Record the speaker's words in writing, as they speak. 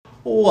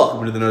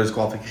Welcome to the No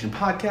Disqualification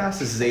Podcast.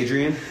 This is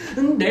Adrian.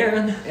 And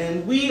Darren.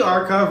 And we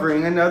are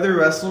covering another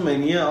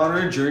Wrestlemania on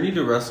our journey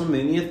to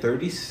Wrestlemania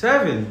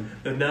 37.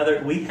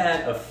 We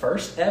had a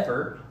first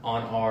ever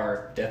on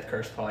our Death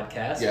Curse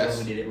podcast. Yes.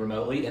 When we did it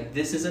remotely. And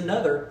this is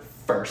another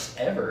first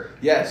ever.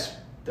 Yes.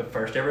 The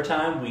first ever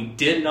time we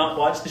did not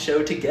watch the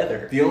show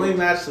together. The only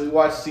match we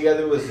watched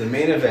together was the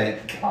main event.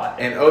 God.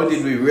 And oh,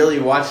 did we really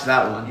watch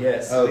that one?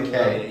 Yes.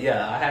 Okay.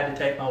 Yeah, I had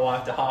to take my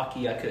wife to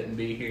hockey. I couldn't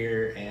be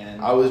here. And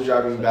I was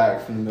driving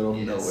back from the middle of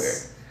nowhere.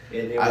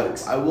 It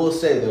I will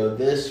say, though,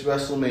 this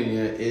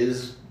Wrestlemania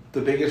is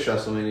the biggest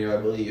Wrestlemania,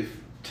 I believe.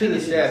 To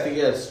this day, I think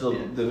it's still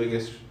the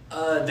biggest.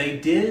 They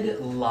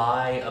did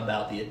lie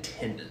about the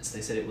attendance.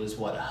 They said it was,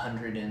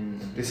 100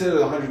 and... They said it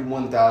was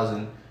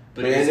 101,000.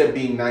 But it ended up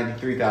being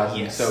 93,000,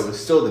 yes. So it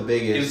was still the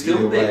biggest. It was still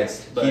the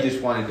biggest. But he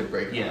just wanted to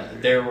break. Yeah,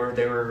 there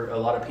were a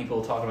lot of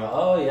people talking about,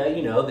 oh yeah,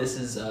 this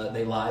is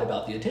they lied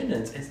about the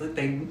attendance. It's like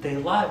they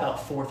lied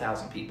about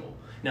 4,000 people.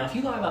 Now, if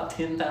you lie about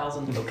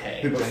 10,000, okay,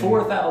 but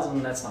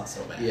 4,000, that's not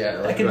so bad. Yeah,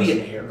 that could be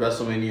an error.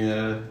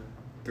 WrestleMania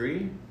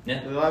 3.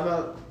 Yeah, they lie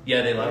about.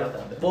 Yeah, they lie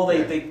about that. Well,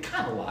 they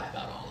kind of lie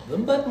about all of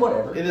them, but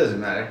whatever. It doesn't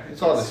matter.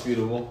 It's all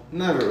disputable.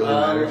 None of it really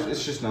matters.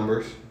 It's just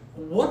numbers.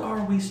 What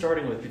are we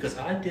starting with? Because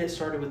I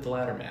started with the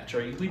ladder match.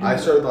 Are you? I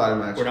started the ladder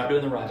match. We're not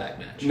doing the Ryback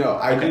match. No,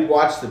 I did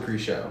watch the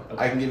pre-show.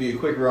 Okay. I can give you a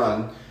quick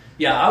run.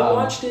 Yeah, I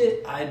watched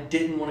it. I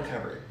didn't want to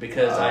cover it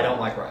because I don't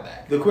like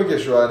Ryback. The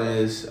quickest run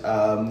is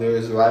there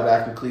was a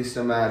Ryback and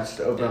Kalisto match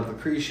to open up the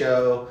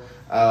pre-show.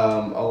 A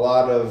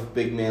lot of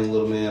big man,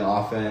 little man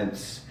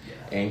offense.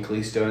 Yeah. And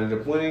Kalisto ended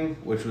up winning,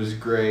 which was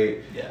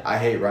great. Yeah. I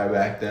hate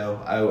Ryback, though.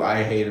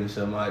 I hate him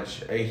so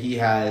much. He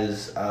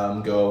has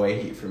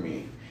go-away heat for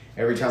me.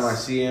 Every time I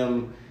see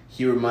him,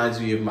 he reminds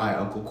me of my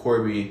Uncle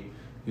Corby,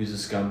 who's a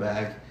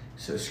scumbag.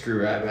 So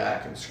screw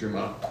Ryback and screw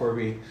my Uncle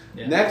Corby.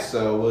 Yeah. Next,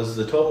 though, was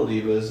the Total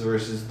Divas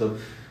versus the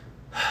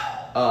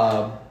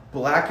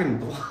Black and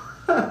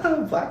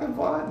Blonde. Black and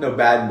Blonde? No,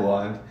 Bad and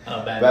Blonde.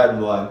 Oh, Bad and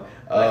Blonde.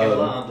 Black and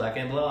Blonde, Black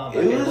and Blonde,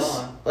 Black and Blonde. It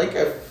was like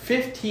a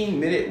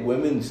 15-minute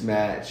women's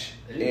match.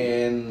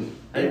 And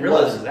I didn't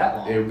realize it was that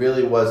long. It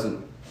really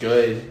wasn't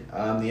good.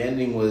 The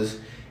ending was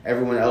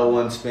everyone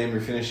L1 spam your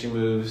finishing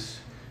moves.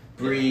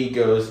 Bree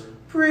goes,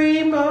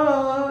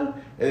 Fremont!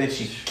 And then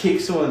she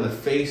kicks someone in the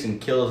face and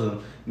kills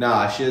him.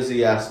 Nah, she has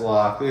the ass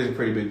lock. There's a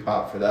pretty big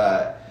pop for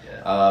that.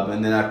 Yeah.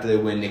 And then after they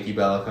win, Nikki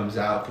Bella comes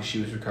out because she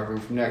was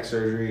recovering from neck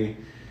surgery.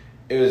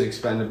 It was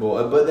expendable.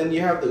 But then you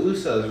have the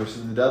Usos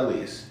versus the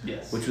Dudleys.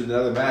 Yes. Which was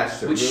another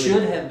match. Which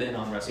should have been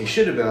on WrestleMania. It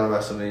should have been on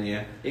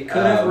WrestleMania. It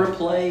could have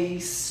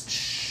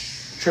replaced...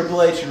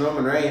 Triple H and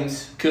Roman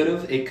Reigns. It could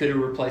have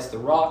replaced the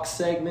Rock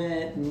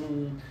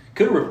segment.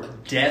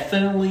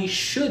 Definitely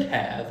should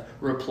have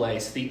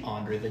replaced the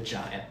Andre the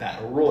Giant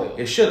Battle Royal.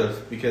 It should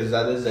have, because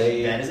that is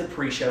a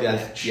pre-show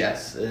match.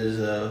 Yes, it is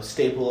a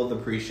staple of the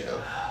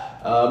pre-show.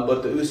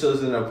 But the Usos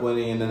ended up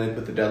winning, and then they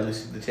put the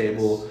Dudleys to the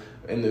table,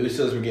 and the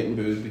Usos were getting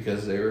booed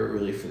because they were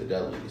really for the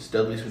Dudleys.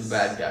 Dudleys were the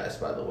bad guys,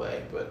 by the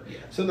way. But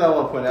something I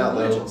want to point out,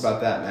 though, about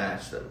that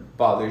match that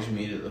bothers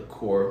me to the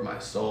core of my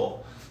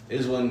soul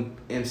is when,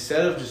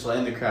 instead of just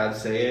letting the crowd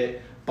say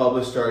it,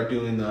 Bubba started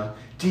doing the,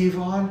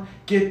 Devon,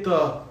 get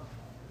the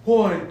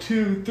 1,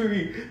 2,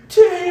 3,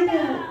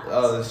 table!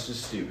 Oh, that's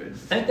just stupid. I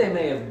think they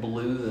may have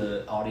blew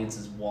the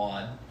audience's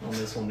wad on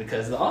this one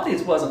because the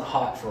audience wasn't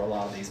hot for a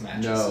lot of these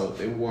matches. No,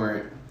 they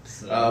weren't.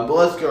 So. But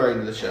let's go right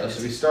into the show.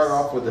 So we start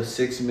off with a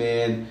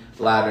 6-man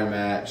ladder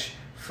match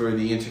for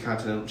the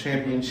Intercontinental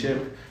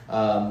Championship.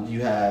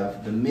 You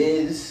have The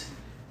Miz,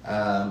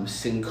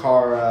 Sin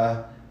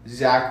Cara,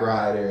 Zack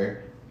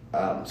Ryder,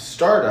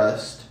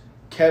 Stardust,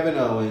 Kevin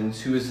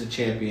Owens, who is the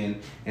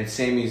champion, and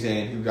Sami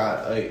Zayn, who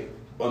got an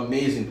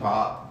amazing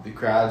pop. The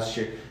crowd's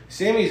cheer.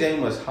 Sami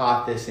Zayn was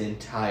hot this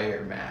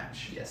entire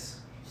match.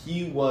 Yes.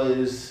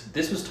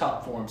 This was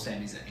top form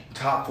Sami Zayn.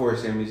 Top 4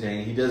 Sami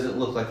Zayn. He doesn't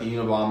look like a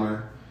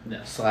Unabomber.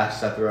 No. /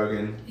 Seth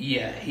Rogen.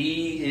 Yeah,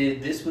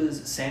 this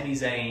was Sami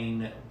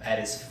Zayn at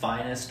his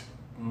finest,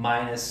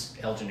 minus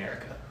El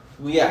Generico.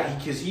 Well, yeah,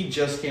 because he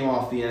just came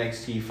off the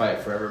NXT Fight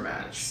Forever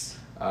match.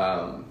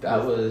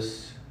 That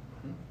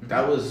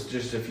was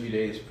just a few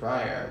days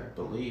prior, I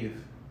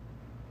believe.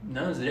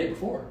 No, it was the day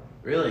before.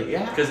 Really?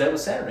 Yeah. Because that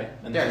was Saturday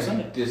and this was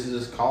Sunday. This is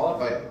his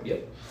call-up?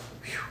 Yep.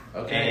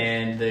 Okay.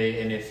 And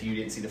if you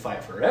didn't see the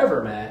Fight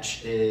Forever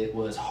match, it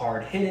was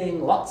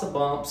hard-hitting, lots of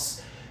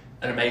bumps,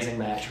 an amazing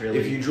match, really.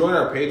 If you join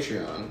our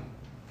Patreon,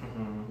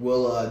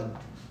 we'll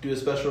do a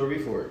special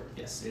review for it.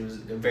 Yes,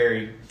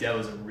 that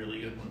was a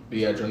really good one.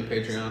 Yeah, join the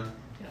Patreon.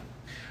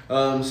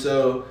 Yeah.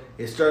 So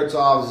it starts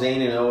off,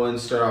 Zayn and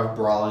Owens start off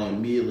brawling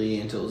immediately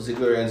until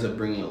Ziggler ends up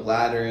bringing a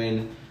ladder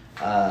in.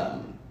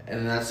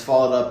 And that's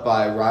followed up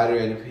by Ryder,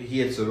 and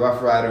he hits the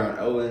Rough Rider on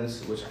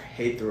Owens, which I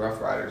hate the Rough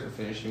Riders as a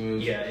finishing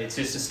move. Yeah, it's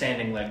just a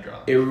standing leg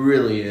drop. It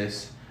really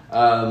is.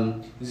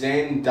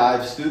 Zayn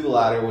dives through the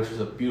ladder, which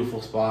was a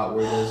beautiful spot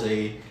where there's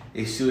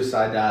a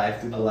suicide dive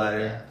through the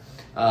ladder.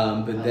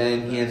 But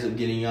then he ends up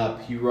getting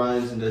up. He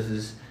runs and does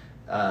his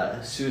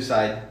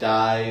suicide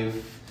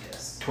dive,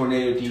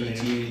 tornado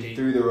DDT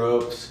through the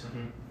ropes.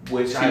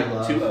 which I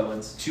love. Two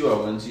Owens. Two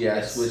Owens,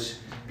 yes, which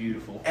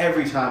beautiful.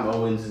 Every time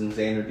Owens and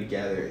Zayn are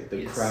together,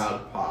 the Yes.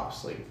 crowd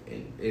pops. Like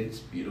it's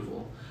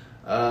beautiful.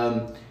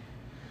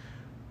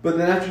 But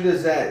then after he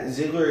does that,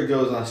 Ziggler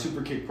goes on a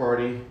super kick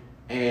party.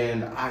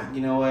 And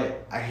you know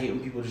what? I hate when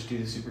people just do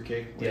the super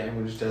kick. When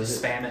everyone just does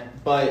it. Spam it.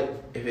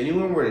 But if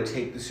anyone were to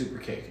take the super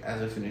kick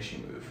as a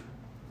finishing move,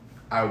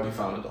 I would be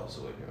fine with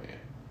also doing it.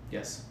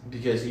 Yes.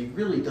 Because he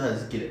really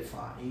does get it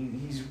fine.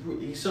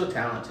 He's so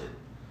talented.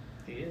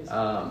 He is.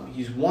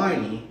 He's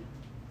whiny,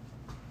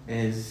 and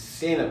his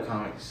stand-up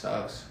comedy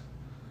sucks.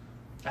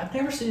 I've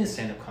never seen his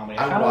stand-up comedy.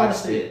 I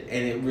watched it,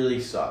 and it really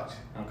sucked.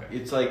 Okay.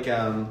 It's like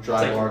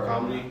dry bar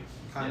comedy,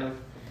 kind of.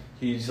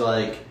 He's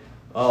like,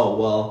 oh,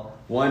 well,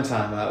 one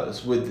time I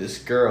was with this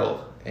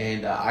girl,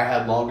 and I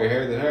had longer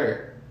hair than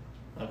her.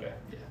 Okay,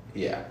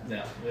 yeah.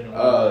 No, we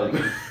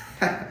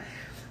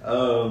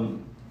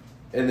don't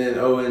and then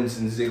Owens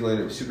and Ziggler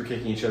end up super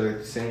kicking each other at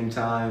the same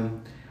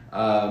time.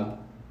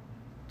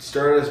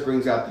 Stardust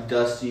brings out the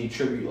Dusty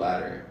tribute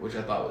ladder, which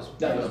I thought was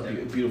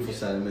a beautiful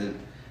sentiment.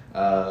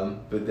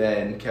 But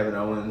then Kevin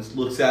Owens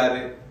looks at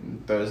it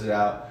and throws it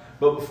out.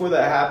 But before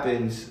that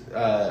happens,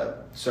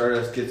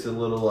 Stardust gets a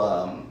little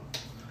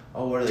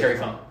what are they? Terry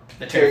Funk.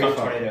 The Terry Funk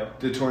tornado.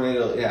 The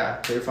tornado, yeah,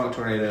 Terry Funk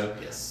tornado.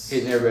 Yes.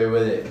 Hitting everybody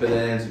with it, but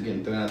then ends up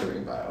getting thrown out of the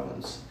ring by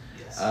Owens.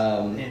 Yes.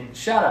 And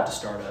shout out to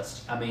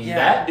Stardust. I mean, Yeah.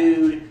 that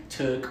dude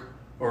took,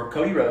 or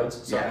Cody Rhodes.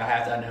 Sorry,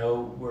 I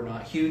know we're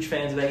not huge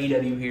fans of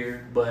AEW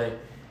here, but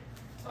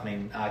I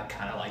mean, I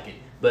kind of like it.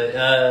 But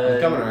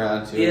I'm coming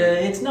around to it.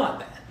 Yeah, it's not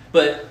bad.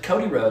 But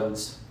Cody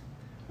Rhodes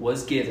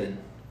was given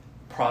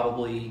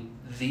probably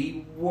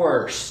the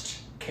worst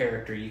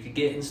character you could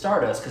get in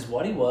Stardust, because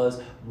what he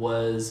was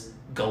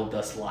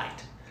Goldust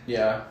Light.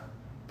 Yeah.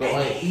 But and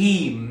like,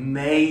 he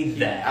made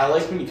that. I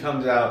like when he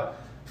comes out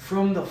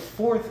from the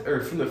fifth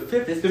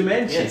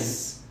dimension.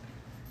 Yes.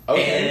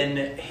 Okay.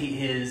 And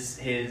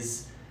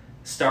his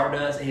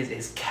Stardust,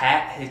 his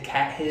cat,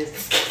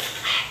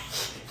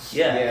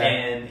 yeah.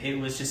 And it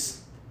was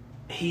just,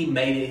 he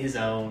made it his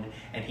own,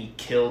 and he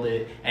killed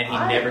it, and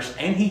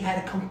he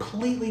had a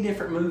completely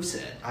different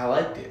moveset. I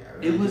liked it.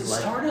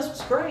 Stardust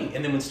was great,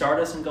 and then when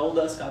Stardust and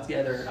Goldust got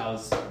together,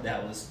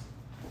 that was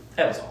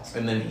awesome.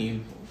 And then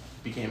he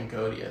became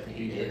Cody. I think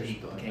he did. He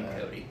became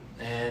Cody,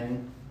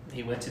 and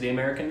he went to the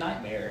American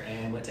Nightmare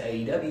and went to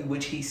AEW,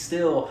 which he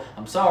still.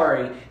 I'm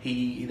sorry.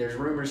 There's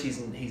rumors he's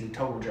a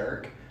total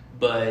jerk,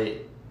 but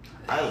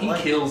he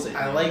kills it.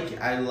 I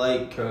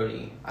like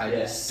Cody.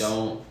 Just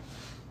don't.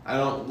 I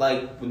don't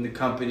like when the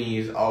company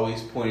is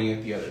always pointing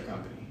at the other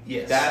company.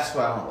 Yes, that's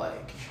what I don't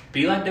like.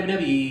 Be like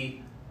WWE.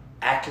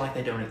 Act like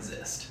they don't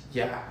exist.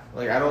 Yeah,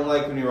 like I don't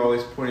like when you're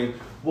always pointing.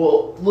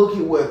 Well, look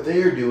at what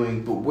they're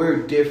doing, but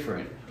we're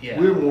different. Yeah.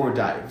 We're more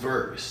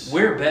diverse.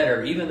 We're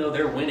better, even though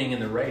they're winning in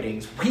the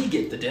ratings. We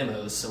get the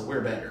demos, so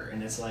we're better.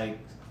 And it's like,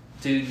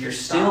 dude, you're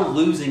still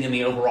losing in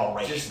the overall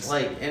ratings. Just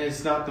like, and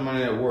it's not the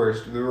money that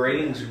works. The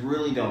ratings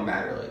really don't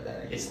matter like that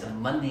anymore. It's the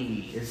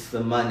money. It's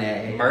the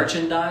money.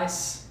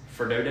 Merchandise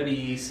for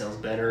WWE sells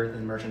better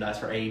than merchandise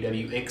for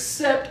AEW,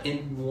 except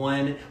in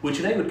one, which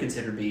they would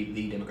consider to be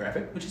the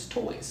demographic, which is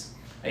toys.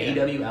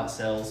 AEW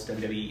outsells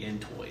WWE in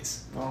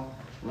toys. Well,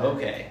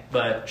 okay,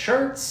 but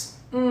shirts,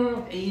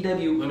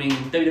 AEW. I mean,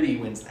 WWE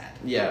wins that.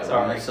 Yeah,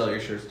 sorry. when you sell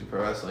your shirts to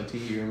Pro Wrestling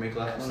TV, you're gonna make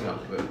lots of money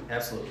off of it.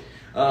 Absolutely.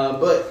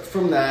 But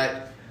from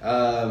that,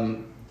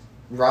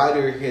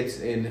 Ryder hits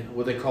in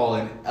what they call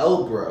an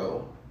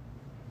elbow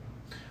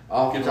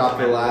off the top of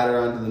the ladder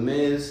onto the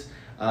Miz.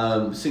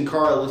 Sin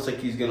Cara looks like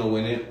he's gonna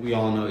win it. We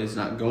all know he's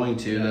not going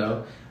to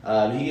though.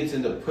 He gets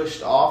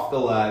pushed off the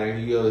ladder.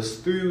 He goes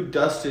through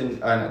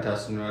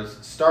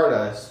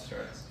Stardust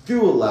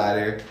through a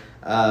ladder.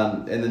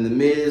 And then the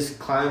Miz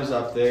climbs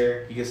up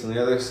there. He gets on the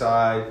other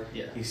side.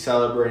 Yeah. He's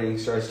celebrating.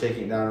 Starts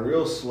taking it down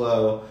real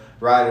slow.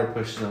 Ryder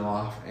pushes him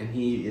off, and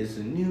he is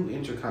the new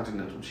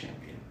Intercontinental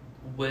Champion.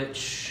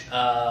 Which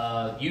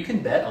you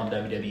can bet on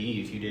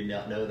WWE if you did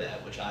not know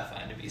that, which I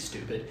find to be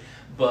stupid.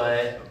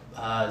 But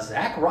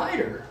Zack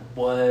Ryder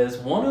was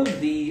one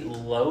of the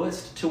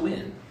lowest to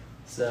win.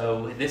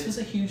 So this was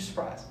a huge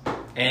surprise.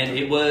 And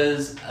it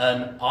was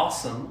an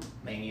awesome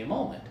Mania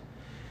moment.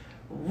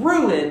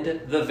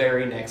 Ruined the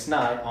very next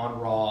night on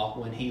Raw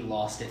when he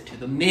lost it to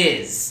The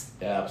Miz.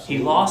 Yeah, absolutely.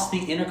 He lost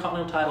the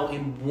Intercontinental title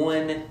in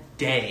one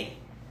day.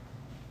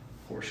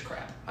 Horse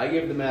crap. I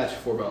give the match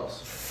 4 bells.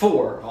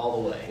 4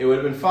 all the way. It would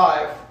have been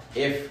 5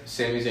 if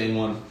Sami Zayn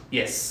won.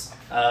 Yes.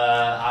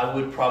 I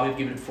would probably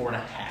give it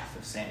 4.5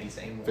 if Sami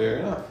Zayn won. Fair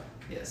enough.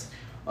 Yes.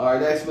 Our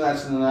next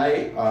match of the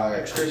night,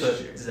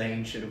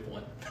 Zayn should have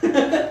won.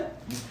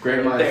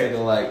 Great minds think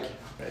alike.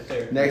 Right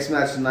there. Next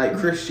match of the night,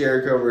 Chris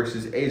Jericho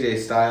versus AJ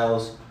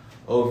Styles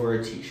over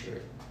a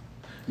t-shirt.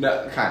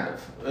 No, kind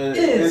of.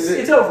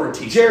 It's over a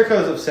t-shirt.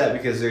 Jericho's upset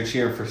because they're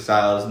cheering for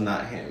Styles,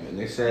 not him. And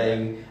they're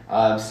saying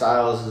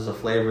Styles is a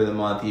flavor of the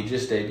month. He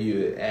just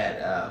debuted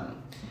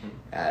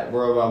at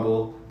Royal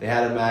Rumble. They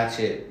had a match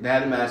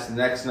the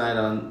next night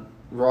on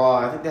Raw.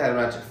 I think they had a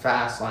match at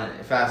Fastlane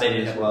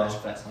as well.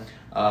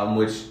 Fastlane.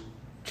 Which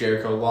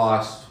Jericho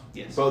lost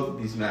Yes. both of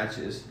these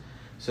matches.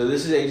 So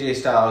this is AJ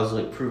Styles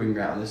like proving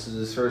ground. This is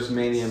his first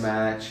Mania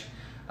match,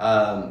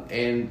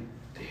 and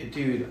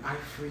dude, I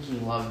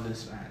freaking love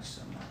this match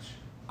so much.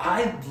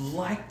 I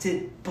liked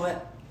it,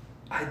 but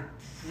I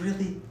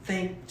really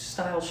think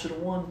Styles should have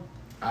won.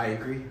 I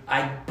agree.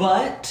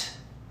 But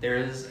there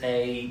is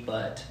a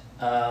but.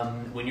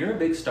 When you're a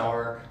big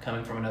star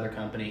coming from another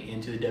company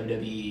into the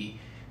WWE,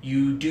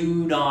 you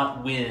do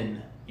not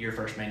win your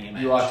first Mania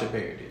match. You have to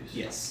pay your dues.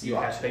 Yes, you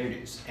have to pay your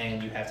dues.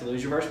 And you have to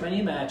lose your first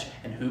Mania match,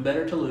 and who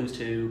better to lose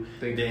to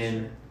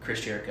than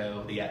Chris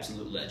Jericho, the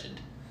absolute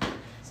legend.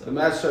 So the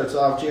match starts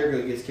off,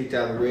 Jericho gets kicked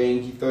out of the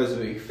ring, he throws a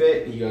big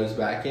fit, he goes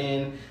back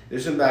in,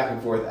 there's some back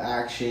and forth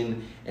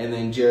action, and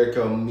then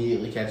Jericho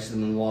immediately catches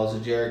him in the walls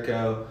of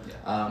Jericho.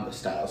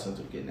 Styles ends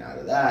up getting out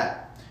of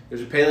that.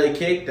 There's a Pele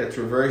kick that's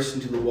reversed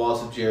into the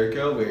walls of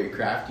Jericho, very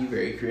crafty,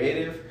 very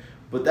creative.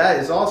 But that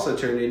is also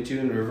turned into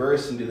and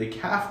reversed into the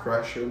calf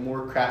crusher,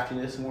 more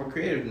craftiness and more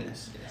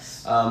creativeness.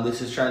 Yes.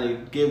 This is trying to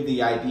give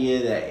the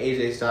idea that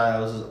AJ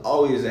Styles is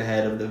always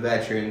ahead of the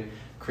veteran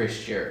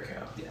Chris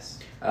Jericho. Yes.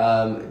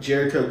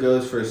 Jericho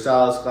goes for a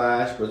Styles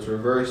Clash, but it's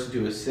reversed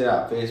into a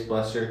sit-out face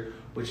buster,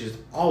 which is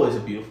always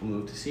a beautiful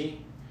move to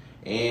see.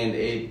 And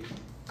it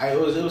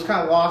was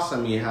kind of lost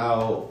on me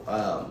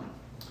how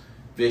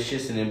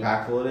vicious and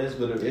impactful it is,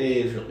 but it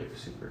is really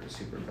super,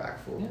 super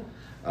impactful.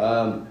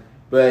 Yeah.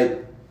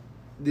 But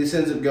this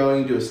ends up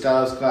going to a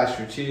Styles Clash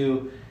for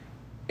 2.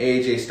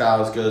 AJ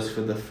Styles goes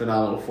for the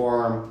phenomenal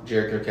forearm.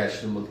 Jericho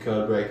catches him with the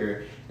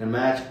Codebreaker. In a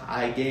match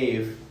I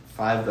gave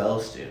 5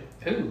 bells to.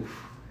 Ooh.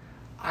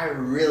 I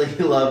really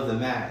love the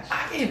match.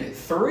 I gave it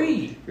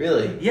 3.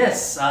 Really?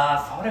 Yes, I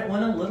thought it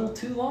went a little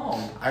too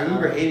long. I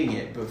remember hating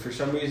it, but for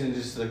some reason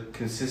just the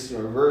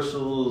consistent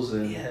reversals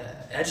and... Yeah,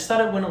 I just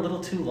thought it went a little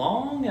too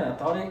long, and I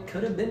thought it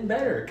could have been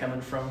better coming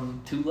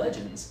from 2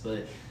 legends,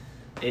 but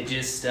it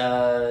just...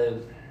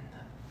 trying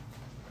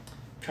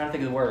to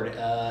think of the word.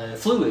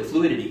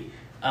 Fluidity.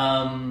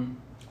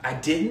 I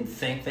didn't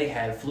think they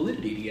had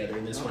fluidity together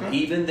in this one.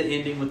 Even the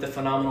ending with the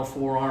phenomenal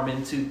forearm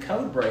into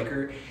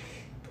Codebreaker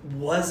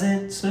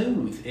wasn't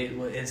smooth.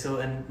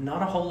 And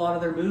not a whole lot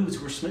of their moves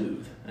were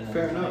smooth.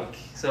 Fair enough.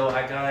 So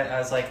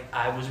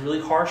I was really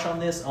harsh on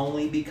this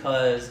only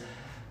because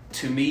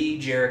to me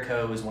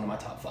Jericho is one of my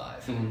top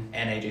 5, and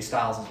AJ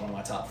Styles is one of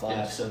my top 5.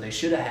 Yes. So they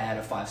should have had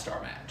a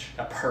 5-star match,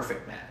 a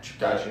perfect match.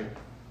 Gotcha.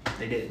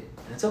 They didn't.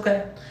 And it's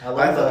okay.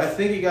 I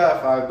think it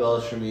got 5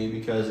 bells for me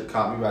because it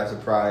caught me by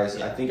surprise.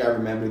 Yeah. I think I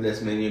remember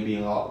this Mania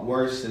being a lot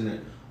worse than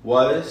it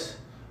was,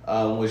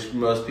 which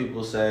most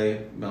people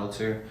say,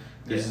 Meltzer,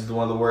 this is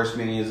one of the worst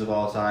Manias of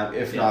all time,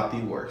 if not the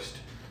worst.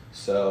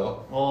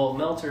 So, well,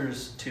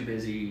 Meltzer's too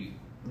busy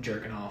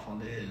jerking off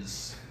onto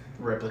his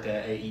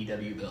replica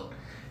AEW belt.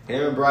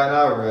 Him and Brian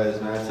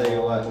Alvarez, man, I tell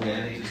you what,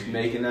 man, just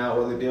making out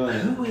what they're doing.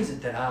 Who is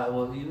it that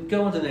you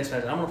go into the next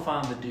match, I'm going to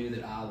find the dude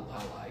that I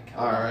like.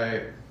 All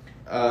right.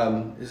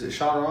 Is it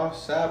Sean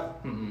Ross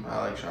Sapp? Mm-hmm.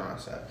 I like Sean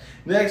Ross Sapp.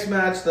 Next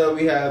match, though,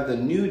 we have the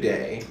New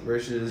Day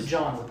versus... The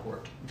John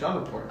Report.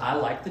 John Report. I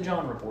like the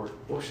John Report.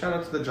 Well, shout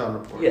out to the John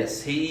Report.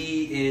 Yes,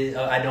 he is...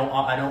 I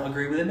don't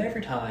agree with him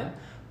every time,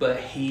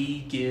 but he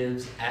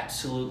gives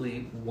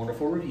absolutely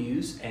wonderful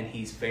reviews, and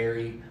he's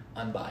very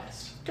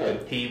unbiased.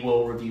 Good. He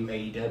will review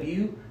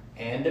AEW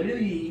and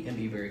WWE and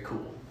be very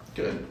cool.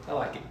 Good. I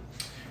like it.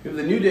 We have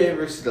the New Day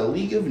versus the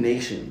League of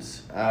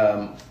Nations.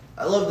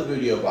 I love the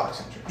video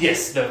box entrance.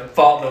 Yes, the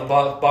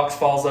box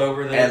falls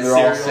over, the and they're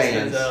all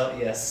Saiyans.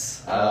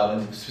 Yes.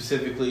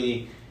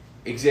 Specifically,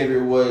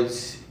 Xavier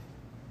Woods,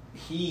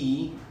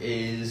 he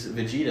is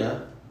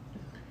Vegeta.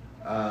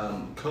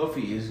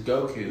 Kofi is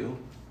Goku.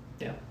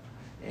 Yeah.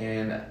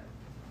 And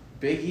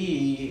Big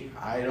E,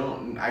 I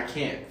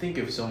can't think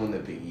of someone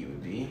that Big E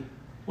would be.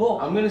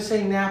 Well, I'm gonna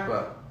say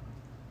Nappa.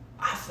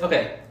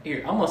 Okay,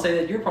 here I'm gonna say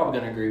that you're probably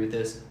gonna agree with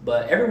this,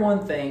 but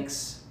everyone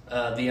thinks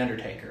The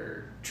Undertaker,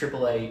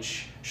 Triple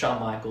H, Shawn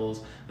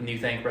Michaels when you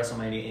think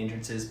WrestleMania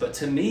entrances, but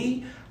to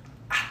me,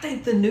 I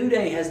think the New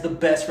Day has the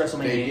best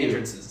WrestleMania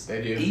entrances.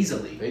 They do.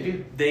 Easily. They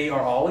do. They are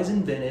always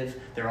inventive.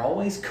 They're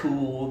always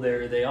cool.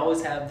 They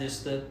always have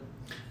this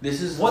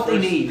This is what the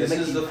first, they need. This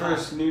is the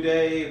first New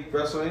Day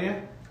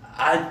WrestleMania?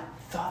 I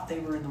thought they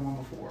were in the one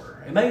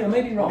before. I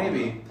may be wrong.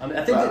 Maybe.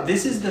 I think that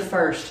this is the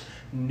first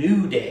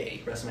New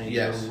Day WrestleMania.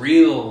 Yes. The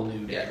real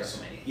New Day Yes.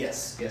 WrestleMania.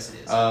 Yes, it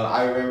is.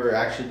 I remember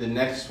actually the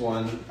next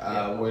one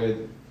where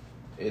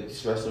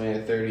it's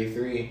WrestleMania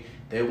 33,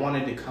 they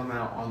wanted to come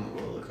out on the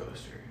roller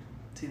coaster.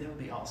 See, that would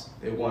be awesome.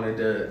 They wanted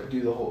to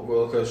do the whole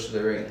roller coaster to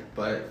the ring,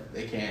 but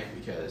they can't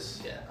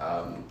because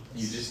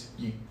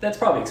you that's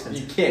probably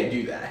expensive. You can't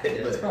do that.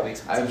 Yeah, that's probably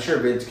expensive. I'm sure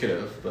Vince could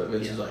have, but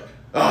Vince was like,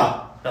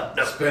 no.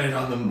 spend it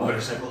on the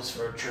motorcycles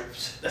for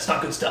trips. That's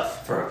not good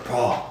stuff. For a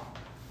brawl.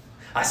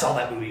 I saw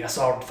that movie. I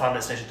saw Final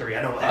Destination 3.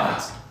 I know what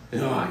happens.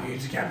 No, you're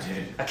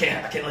decapitated. I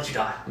can't let you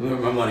die. We're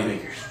my money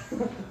makers.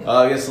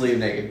 I guess League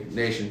of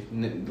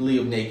League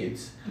of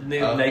Nakeds.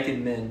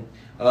 Naked men.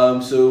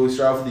 So we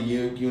start off with the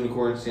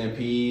Unicorn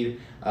Stampede.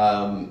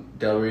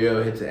 Del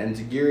Rio hits an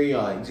Enziguri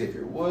on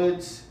Xavier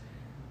Woods.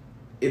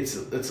 it's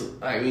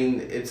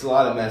a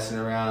lot of messing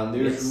around.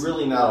 There's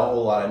really not a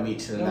whole lot of meat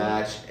to the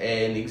match,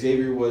 and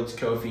Xavier Woods,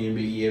 Kofi, and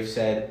Big E have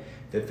said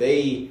that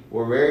they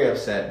were very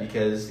upset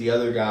because the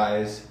other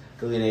guys,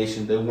 the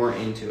Nation, they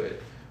weren't into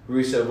it.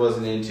 Rusev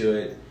wasn't into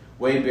it.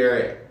 Wade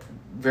Barrett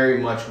very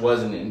much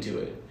wasn't into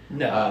it.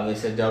 No. They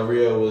said Del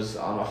Rio was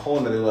on a whole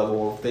other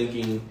level of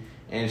thinking,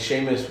 and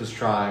Sheamus was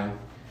trying.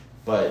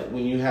 But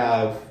when you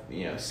have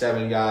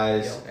 7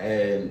 guys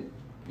and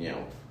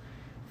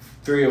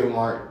 3 of them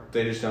aren't,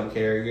 they just don't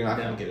care. You're not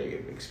going to get a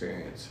good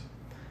experience.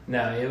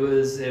 No, it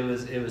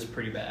was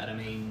pretty bad. I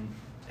mean,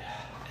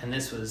 and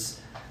this was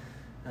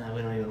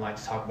we don't even like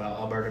to talk about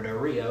Alberto Del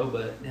Rio,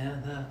 but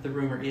the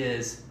rumor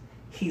is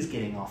he's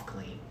getting off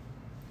clean.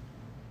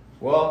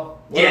 Well,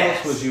 what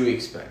else would you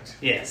expect?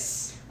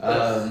 Yes.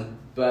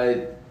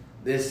 But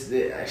this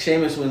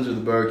Sheamus wins with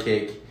a bird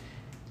kick.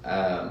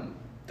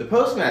 The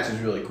post match is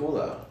really cool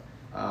though.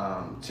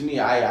 To me,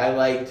 I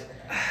liked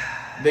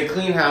the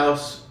clean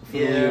house for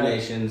the League of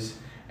Nations,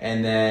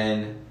 and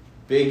then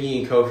Big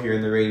E and Kofi are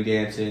in the ring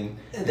dancing.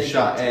 And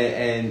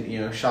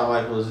Shawn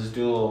Michaels is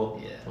doing a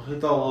little. He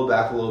throw a little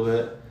back a little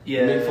bit.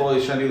 Yeah. Mick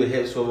Foley's trying to do the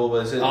hip swivel,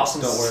 but it's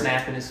Austin's don't work.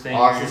 Snapping his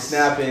fingers. Austin's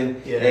snapping,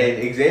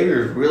 and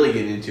Xavier's really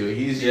getting into it.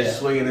 He's just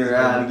swinging it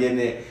around and getting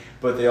it,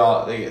 but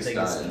they get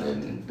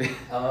stunned.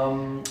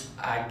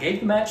 I gave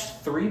the match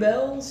 3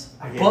 bells,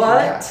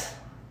 but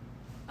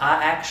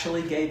I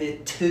actually gave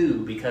it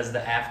 2 because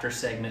the after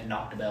segment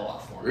knocked a bell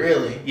off for me.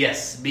 Really?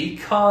 Yes,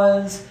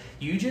 because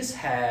you just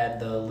had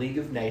the League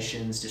of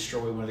Nations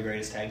destroy one of the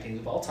greatest tag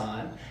teams of all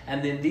time,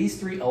 and then these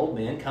 3 old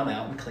men come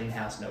out and clean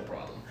house no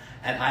problem.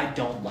 And I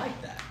don't like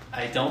that.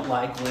 I don't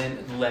like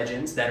when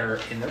legends that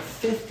are in their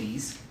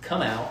 50s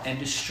come out and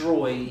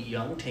destroy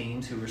young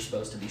teams who are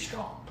supposed to be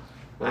strong.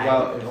 What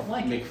about I don't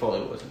like Mick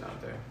Foley wasn't out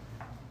there?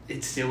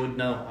 It still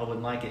would I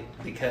wouldn't like it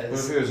because.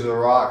 What if it was The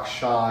Rock,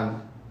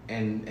 Shawn,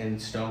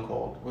 and Stone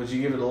Cold? Would you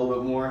give it a little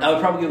bit more? I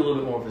would probably give it a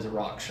little bit more if it was a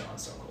Rock, Shawn,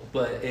 Stone Cold.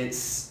 But when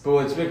it's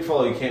Mick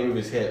Foley, you can't move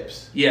his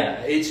hips.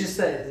 Yeah, it's just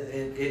that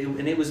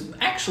it was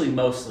actually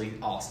mostly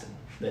Austin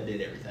that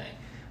did everything.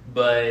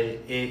 But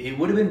it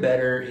would have been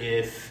better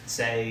if,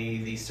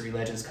 say, these 3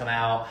 legends come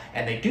out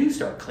and they do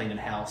start cleaning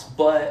house,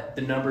 but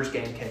the numbers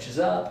game catches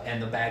up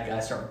and the bad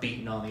guys start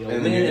beating on the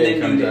old men,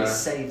 and then New Day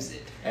saves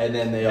it. And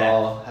then they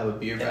all have a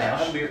beer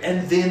bash.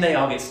 And then they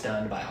all get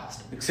stunned by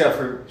Austin. Except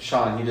for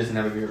Shawn, he doesn't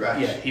have a beer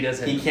bash. Yeah, he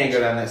doesn't. He can't go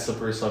down that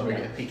slippery slope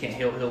again. He can't.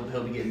 He'll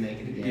be getting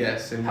naked again.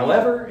 Yes.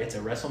 However, it's a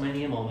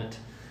WrestleMania moment,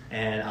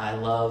 and I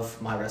love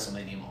my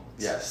WrestleMania moments.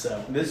 Yes.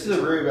 So this is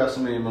a very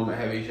WrestleMania moment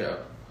heavy show.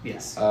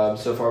 Yes.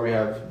 So far we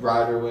have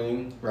Ryder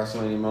winning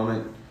WrestleMania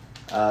moment.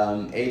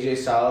 AJ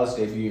Styles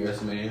debut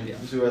WrestleMania. Yeah.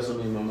 This is a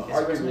WrestleMania moment.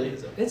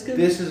 Arguably, it's good.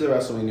 This is a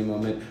WrestleMania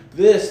moment.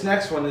 This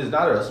next one is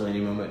not a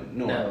WrestleMania moment.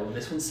 No,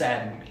 this one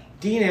saddened me.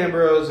 Dean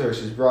Ambrose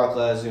versus Brock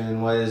Lesnar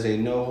in what is a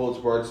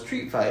no-holds-barred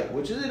street fight,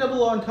 which is a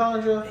double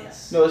entendre.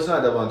 Yes. No, it's not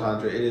a double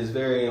entendre. It is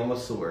very,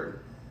 what's the word?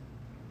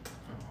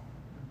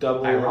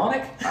 Double.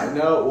 Ironic? I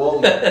know.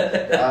 Well,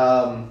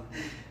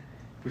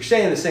 we're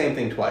saying the same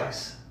thing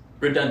twice.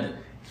 Redundant.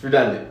 It's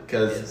redundant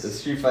because the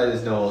street fight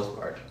is no holds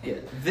barred. Yeah.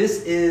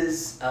 This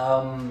is.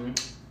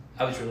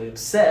 I was really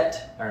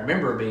upset. I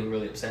remember being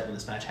really upset when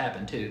this match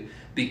happened too,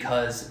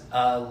 because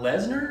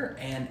Lesnar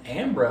and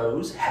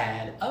Ambrose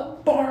had a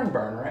barn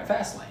burner at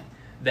Fastlane.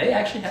 They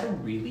actually had a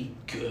really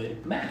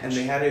good match, and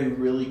they had a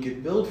really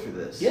good build for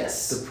this.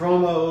 Yes, the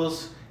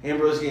promos,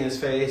 Ambrose getting his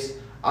face.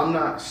 I'm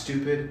not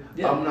stupid.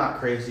 Yeah. I'm not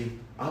crazy.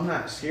 I'm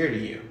not scared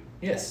of you.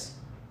 Yes,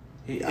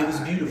 it was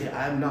beautiful.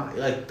 I'm not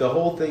like the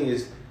whole thing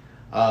is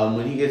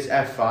when he gets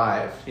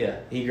F5. Yeah,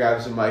 he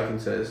grabs the mic and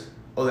says,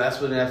 "Oh,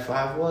 that's what an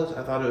F5 was?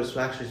 I thought it was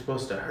actually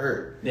supposed to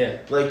hurt." Yeah.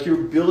 Like, you're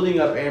building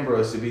up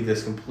Ambrose to be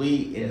this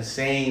complete,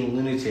 insane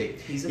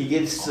lunatic. He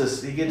gets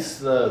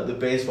the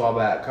baseball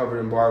bat covered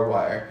in barbed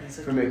wire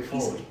from Mick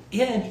Foley.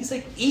 And he's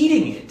like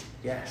eating it.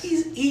 Yes.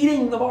 He's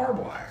eating the barbed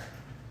wire.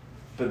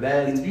 But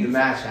then the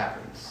match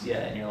happens. Yeah,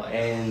 and you're like...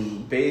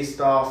 And based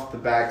off the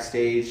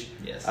backstage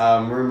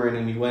rumor and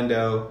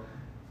innuendo,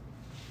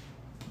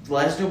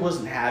 Lesnar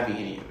wasn't having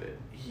any of it.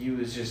 He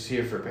was just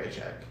here for a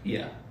paycheck.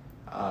 Yeah.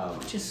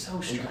 Which is so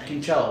strange. You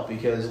can tell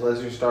because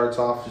Lesnar starts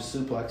off just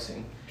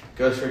suplexing,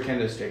 goes for a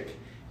kendo stick,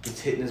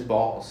 gets hit in his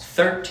balls.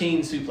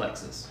 13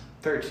 suplexes.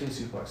 13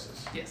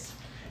 suplexes. Yes.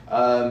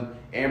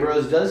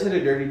 Ambrose does hit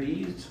a dirty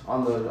deeds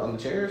on the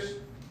chairs,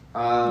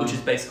 which is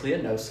basically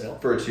a no sell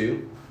for a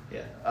 2.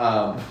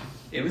 Yeah.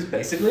 It was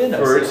basically a no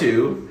for sell. a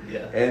 2. Yeah.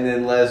 And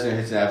then Lesnar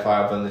hits an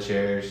F5 on the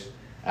chairs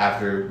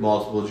after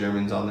multiple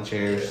Germans on the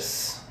chairs.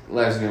 Yes.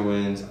 Lesnar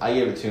wins. I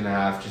gave it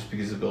 2.5 just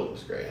because the build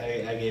was great.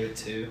 I gave it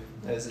 2.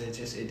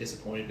 It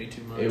disappointed me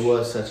too much. It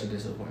was such a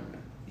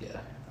disappointment. Yeah.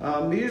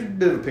 Here's a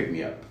bit of a pick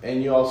me up,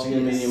 and you also get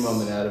a Mania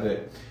moment out of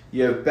it.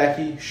 You have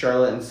Becky,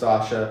 Charlotte, and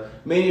Sasha.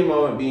 Mania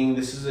moment being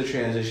this is a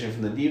transition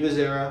from the Divas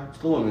era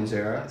to the Women's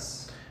era.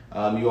 Yes.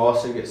 You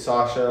also get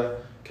Sasha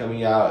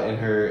coming out in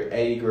her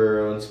Eddie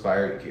Guerrero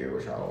inspired gear,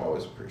 which I'll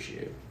always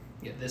appreciate.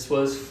 Yeah, this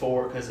was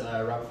because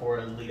right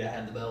before Lita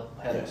had the belt,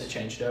 it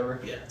changed over.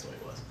 Yeah, that's what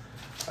it was.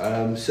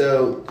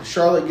 So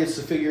Charlotte gets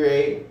the figure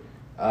 8.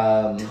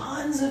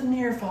 Tons of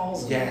near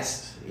falls.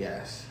 Yes.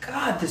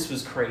 God, this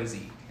was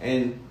crazy.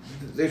 And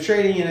they're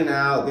trading in and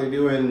out. They're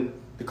doing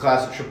the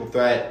classic triple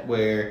threat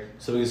where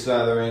somebody gets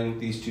out of the ring,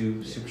 these two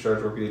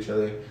superstars work with each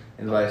other,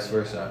 and vice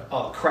versa.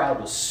 Oh, the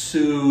crowd was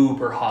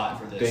super hot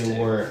for this. They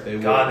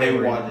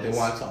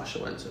want Sasha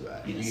to win so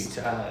bad. Yes.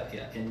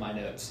 In my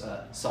notes,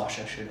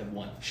 Sasha should have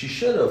won. She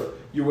should have.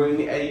 You're wearing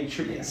the Eddie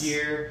tribute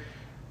gear,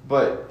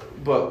 but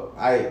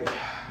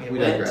we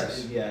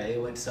digress.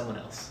 It went to someone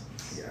else.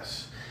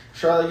 Yes.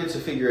 Charlotte gets a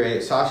figure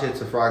 8. Sasha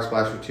hits a frog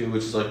splash for 2,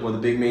 which is like one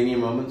of the big Mania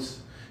moments.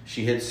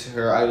 She hits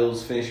her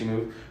idol's finishing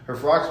move. Her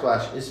frog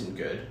splash isn't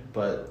good,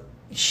 but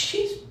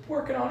she's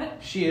working on it.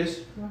 She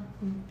is.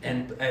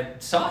 And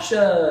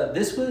Sasha,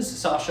 this was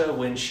Sasha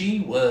when she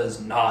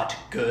was not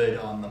good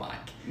on the mic.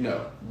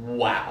 No.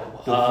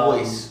 Wow. The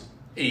voice.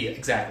 Yeah,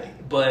 exactly.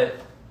 But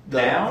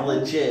now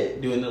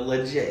doing the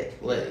legit.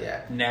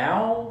 Yeah.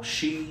 Now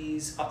she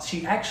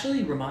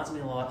actually reminds me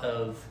a lot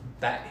of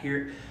back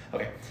here.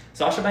 Okay,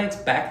 Sasha Banks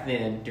back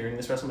then during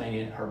this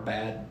WrestleMania, her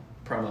bad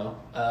promo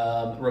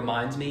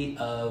reminds me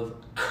of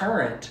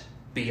current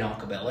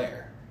Bianca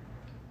Belair,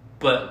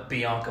 but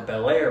Bianca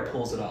Belair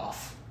pulls it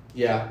off.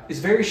 Yeah, it's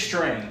very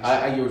strange.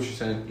 I get what you're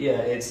saying. Yeah,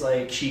 it's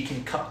like she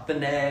can cup the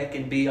neck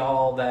and be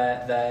all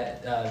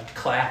that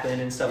clapping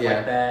and stuff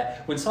like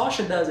that. When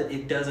Sasha does it,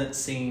 it doesn't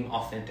seem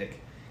authentic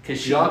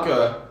because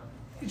Bianca.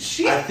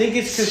 I think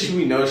it's because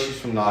we know she's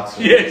from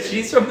Knoxville. Yeah,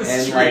 she's from the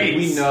streets. And like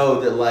we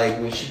know that like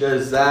when she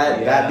does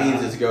that, that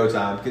means it's go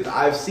time because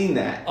I've seen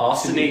that.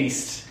 Austin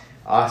East.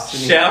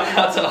 Shout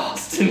out to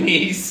Austin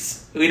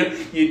East.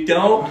 You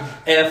don't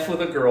F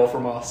with a girl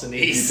from Austin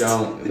East. You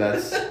don't.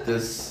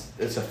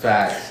 It's a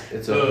fact.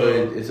 It's a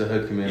hood. It's a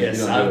hood community.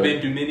 Yes, I've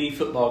been to many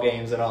football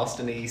games at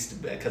Austin East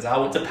because I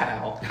went to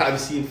PAL. I've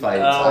seen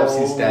fights. I've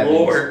seen stabbings.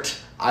 Lord.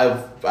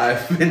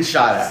 I've been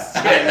shot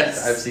at.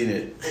 Yes. I've seen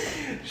it.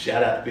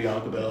 Shout out to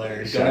Bianca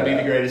Belair. She's gonna be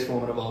the greatest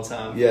woman of all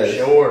time. Yes.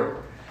 For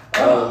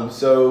sure.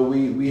 So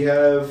we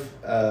have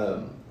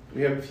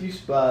a few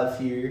spots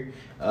here.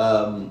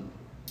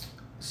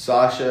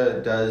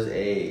 Sasha does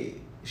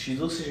she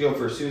looks like she's going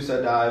for a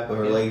suicide dive, but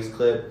her legs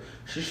clip.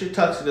 She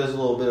tucks it, does a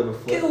little bit of a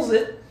flip. Kills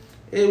it.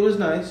 It was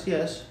nice,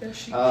 yes.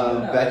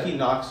 Yeah, Becky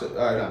knocks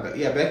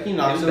Becky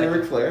knocks over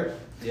Ric Flair.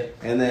 Yep.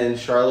 And then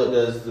Charlotte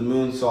does the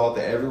moonsault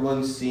that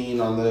everyone's seen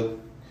on the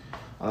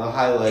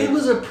highlights. It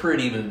was a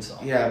pretty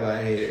moonsault. Yeah, but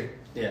I hate her.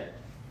 Yeah.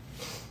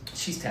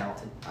 She's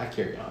talented. I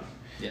carry on.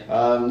 Yeah.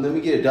 Then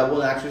we get a double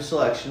natural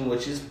selection,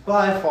 which is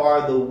by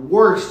far the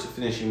worst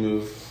finishing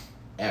move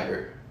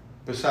ever.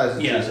 Besides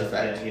the Juice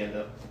effect.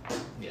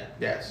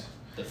 Yes.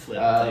 The flip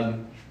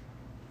thing.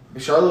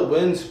 Charlotte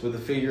wins with a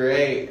figure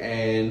 8,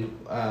 and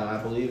I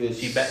believe it's...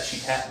 She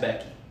tapped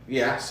Becky.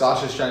 Yeah,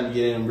 Sasha's trying to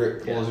get in, and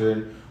Rick pulls her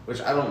in,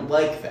 which I don't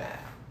like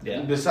that.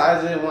 Yeah.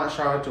 Besides, I didn't want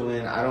Charlotte to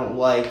win. I don't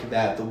like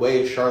that. The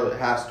way Charlotte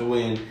has to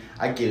win,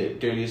 I get it.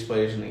 Dirtiest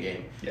players in the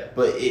game. Yeah.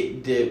 But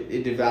it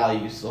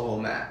devalues the whole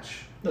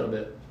match. A little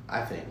bit.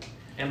 I think.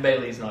 And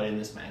Bayley's not in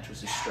this match,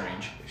 which is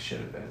strange. It should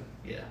have been.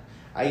 Yeah.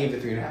 I gave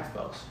it 3.5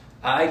 bells.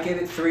 I gave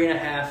it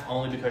 3.5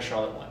 only because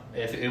Charlotte won.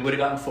 If it would have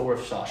gotten 4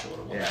 if Sasha would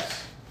have won.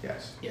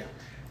 Yes. Yeah.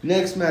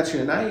 Next match of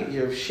the night,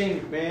 you have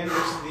Shane McMahon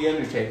versus The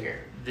Undertaker.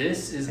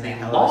 This is the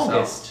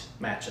longest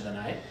match of the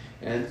night.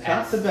 And it's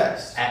not the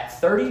best. At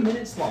 30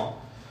 minutes long.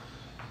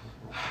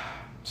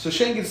 So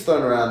Shane gets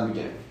thrown around in the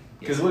beginning.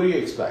 Because what do you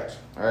expect?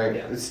 All right,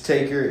 It's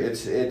Taker.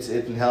 It's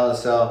in Hell in a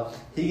Cell.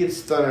 He gets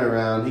thrown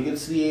around. He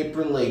gets the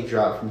apron leg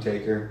drop from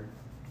Taker.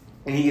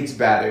 And he gets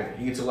battered.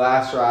 He gets a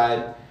last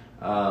ride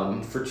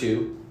for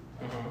 2.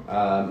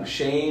 Mm-hmm.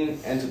 Shane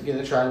ends up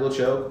getting a triangle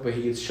choke, but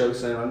he gets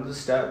chokeslammed onto the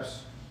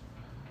steps.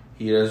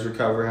 He does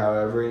recover,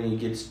 however, and he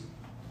gets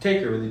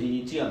Taker with a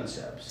DDT on the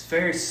steps. It's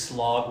very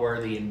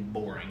slog-worthy and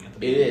boring at the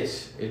beginning. It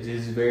is. It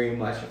is very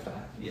much of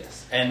that.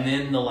 Yes. And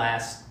then the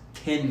last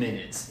 10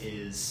 minutes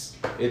is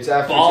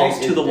after balls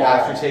to the wall.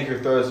 After Taker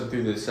throws him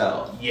through the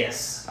cell.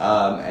 Yes.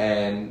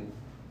 And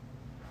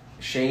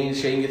Shane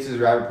gets his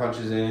rabbit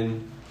punches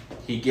in.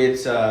 He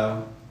gets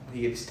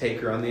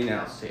Taker on the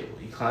announce table.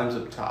 He climbs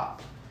up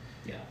top.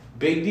 Yeah.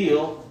 Big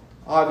deal.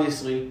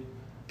 Obviously,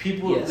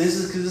 people. Yes.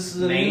 This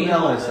is a new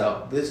Hell in a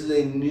Cell. This is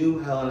a new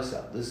Hell in a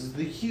Cell. This is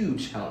the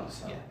huge Hell in a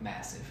Cell. Yeah,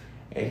 massive.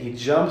 And he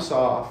jumps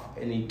off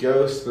and he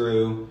goes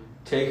through.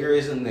 Taker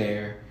isn't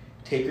there.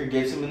 Taker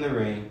gets him in the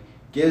ring,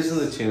 gives him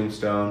the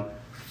tombstone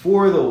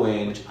for the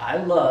win. Which I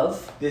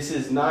love. This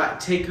is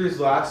not Taker's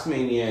last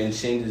Mania, and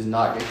Shane does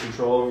not get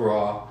control of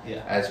Raw,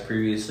 as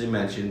previously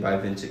mentioned by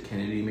Vincent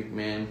Kennedy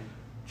McMahon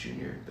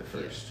Jr. the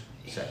first,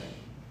 second.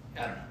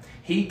 I don't know.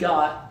 He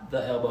got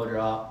the elbow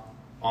drop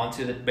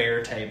onto the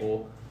bare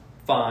table.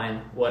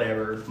 Fine,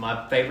 whatever.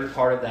 My favorite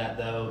part of that,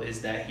 though,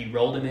 is that he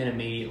rolled him in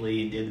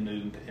immediately and did the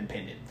move and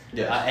pinned him.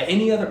 Yes.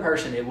 Any other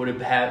person, it would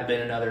have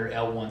been another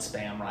L1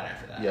 spam right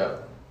after that.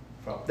 Yep.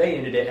 Well, they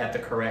ended it at the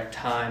correct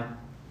time,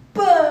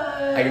 but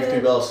I give it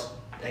 3 bells.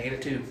 I give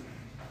it 2.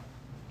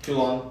 Too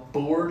long.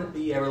 Bored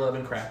the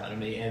ever-loving crap out of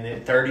me. And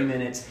then 30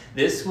 minutes.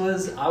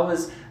 I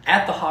was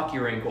at the hockey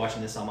rink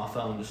watching this on my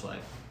phone, just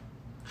like,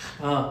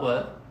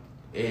 what?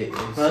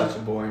 It's such a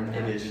boring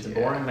match. It is. It's a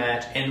boring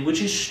match. And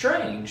which is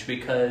strange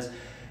because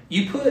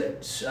you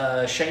put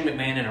Shane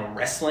McMahon in a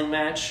wrestling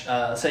match.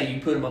 Say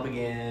you put him up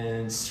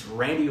against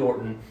Randy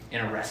Orton in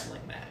a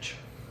wrestling match.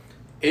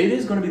 It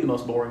is going to be the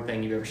most boring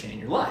thing you've ever seen in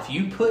your life.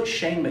 You put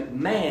Shane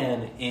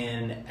McMahon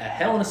in a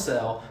Hell in a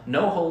Cell,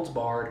 no holds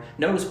barred,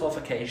 no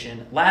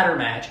disqualification, ladder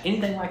match,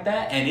 anything like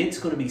that, and it's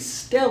going to be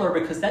stellar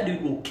because that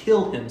dude will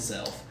kill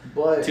himself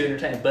to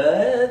entertain.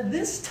 But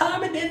this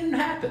time it didn't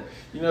happen.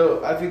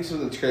 I think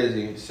something's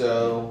crazy.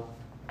 So,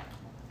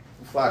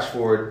 flash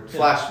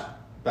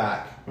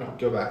back,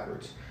 go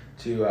backwards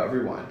to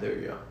rewind. There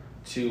we go.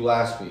 To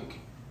last week,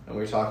 and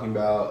we were talking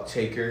about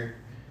Taker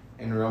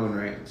and Roman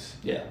Reigns.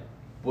 Yeah.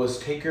 Was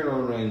Taker and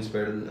Roman Reigns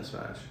better than this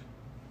match?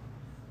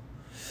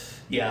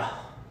 Yeah.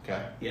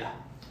 Okay. Yeah.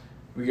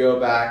 We go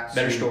back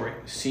better to story.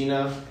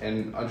 Cena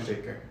and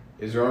Undertaker.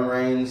 Is the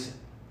Reigns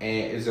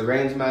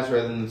match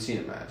better than the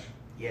Cena match?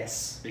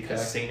 Yes,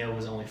 because Cena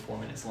was only 4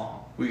 minutes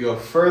long. We go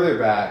further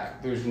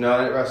back. There's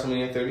none at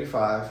WrestleMania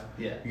 35.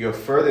 Yeah. We go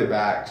further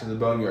back to the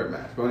Boneyard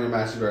match. Boneyard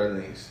match is better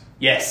than these.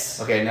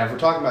 Yes. Okay, now if we're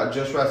talking about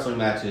just wrestling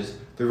matches,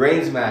 the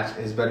Reigns match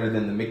is better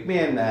than the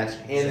McMahon match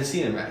and the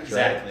Cena match,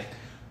 exactly. Right?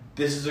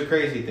 This is a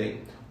crazy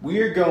thing.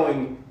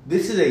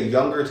 This is a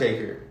younger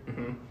Taker,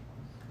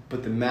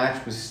 but the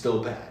match was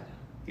still bad.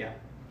 Yeah.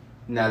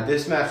 Now,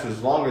 this match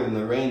was longer than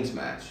the Reigns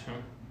match. Mm-hmm.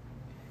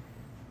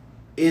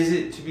 Is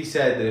it to be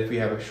said that if we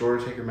have a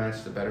shorter Taker match,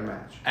 it's a better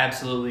match?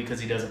 Absolutely, because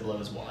he doesn't blow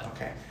his wad.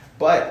 Okay.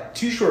 But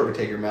too short of a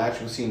Taker match,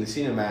 we've seen the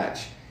Cena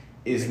match,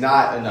 is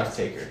not enough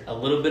Taker. A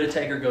little bit of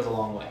Taker goes a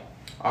long way.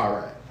 All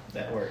right.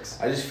 That works.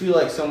 I just feel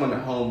like someone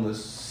at home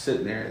was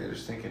sitting there and they're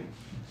just thinking,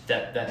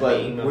 that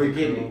but we're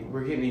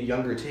getting a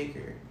younger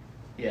Taker.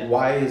 Yeah.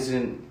 Why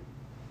isn't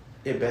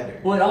it better?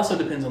 Well, it also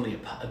depends on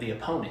the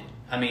opponent.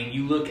 I mean,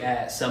 you look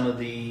at some of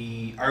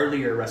the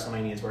earlier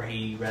WrestleManias where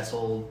he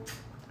wrestled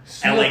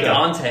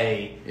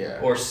Elegante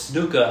or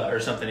Snuka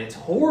or something. It's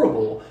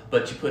horrible,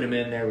 but you put him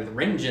in there with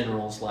ring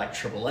generals like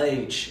Triple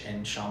H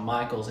and Shawn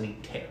Michaels, and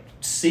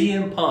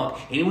CM Punk.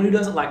 Anyone who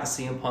doesn't like the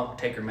CM Punk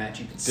Taker match,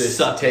 you can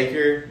suck. Does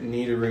Taker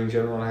need a ring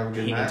general and have a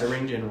good match? He needs a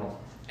ring general.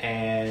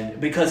 And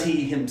because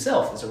he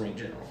himself is a ring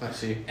general. I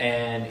see.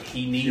 And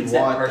he needs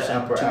that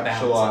person to balance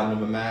echelon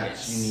of a match.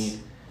 Yes.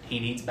 He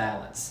needs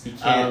balance. He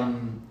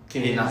can't.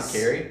 Can he not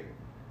carry?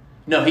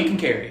 No, he can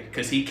carry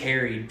because he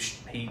carried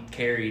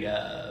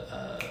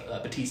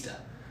Batista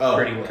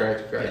pretty well.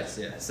 Correct. Yes,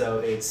 yeah. So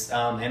it's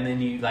and then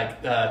you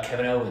like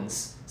Kevin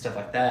Owens, stuff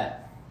like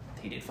that.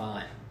 He did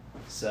fine.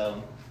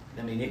 So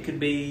I mean, it could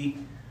just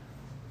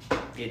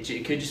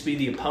be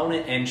the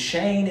opponent. And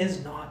Shane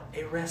is not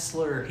a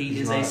wrestler.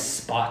 He's a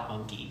spot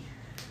monkey.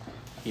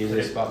 He is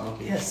a spot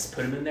monkey. Yes,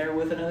 put him in there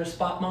with another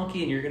spot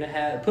monkey, and you're gonna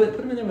have put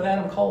him in there with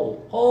Adam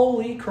Cole.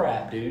 Holy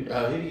crap, dude!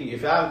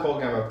 If Adam Cole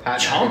can have a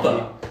Pat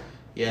Ciampa,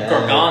 yeah,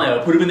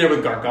 Gargano, put him in there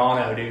with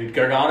Gargano, dude.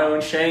 Gargano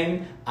and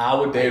Shane, I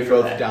would pay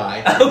for that.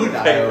 Die. I would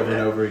die pay over for and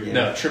that. over again.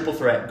 No, triple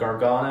threat: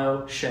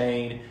 Gargano,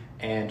 Shane,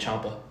 and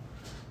Ciampa.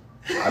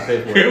 I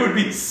pay for it. It would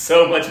be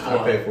so much fun.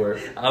 I pay for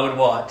it. I would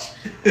watch.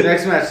 The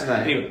next match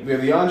tonight, Anyway. we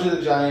have the Andre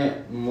the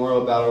Giant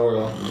Memorial Battle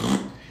Royal.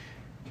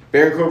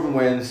 Baron Corbin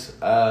wins.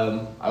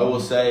 I will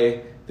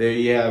say there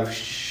you have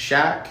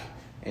Shaq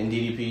and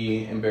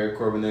DDP and Baron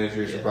Corbin. Those are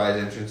your surprise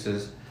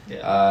entrances.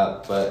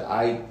 Yeah. But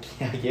I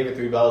gave it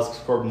 3 bells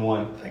because Corbin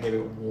won. I gave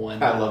it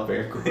 1. I love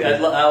Baron Corbin.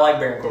 I like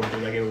Baron Corbin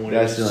too. I gave it 1.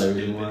 That's the only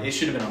reason why. It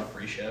should have been on a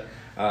pre-show.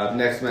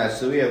 Next match.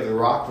 So we have The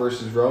Rock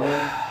versus Roman.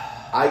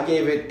 I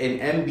gave it an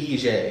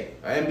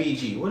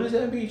MBG. What does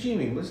MBG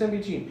mean? What's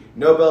MBG?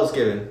 No bells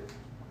given.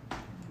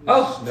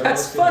 Oh, No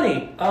that's bells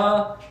given. funny.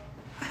 I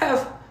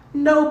have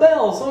no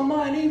bells on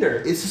mine either.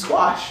 It's a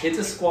squash. It's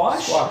a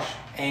squash. Squash.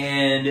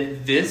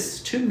 And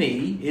this, to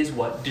me, is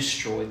what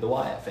destroyed the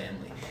Wyatt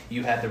family.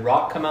 You had The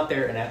Rock come out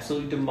there and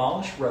absolutely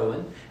demolish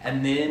Rowan,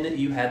 and then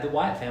you had the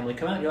Wyatt family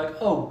come out and you're like,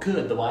 oh,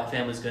 good, the Wyatt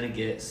family's going to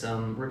get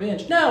some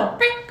revenge. No.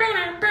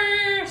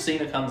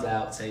 Cena comes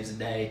out, saves the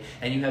day,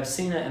 and you have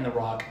Cena and The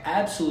Rock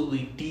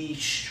absolutely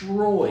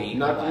destroy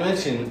Not to the Wyatt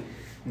mention, family.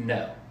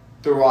 No.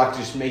 The Rock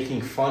just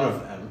making fun of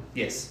them.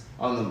 Yes.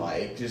 On the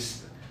mic.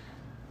 Just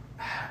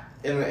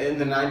in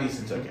the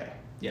 90s, it's okay.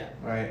 Yeah.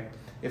 Right?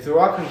 If The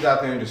Rock comes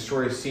out there and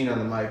destroys Cena on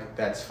the mic,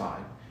 that's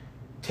fine.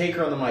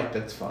 Taker on the mic,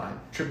 that's fine.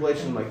 Triple H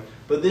on the mic.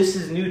 But this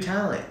is new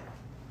talent.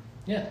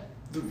 Yeah.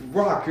 The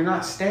Rock, you're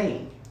not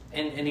staying.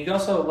 And you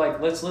also, like,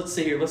 let's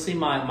see here. Let's see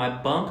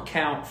my bump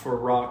count for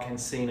Rock and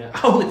Cena.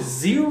 Oh, it's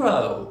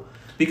 0.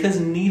 Because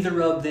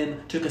neither of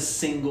them took a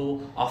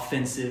single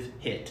offensive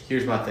hit.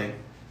 Here's my thing.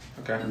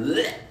 Okay?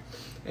 Blech.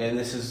 And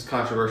this is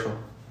controversial.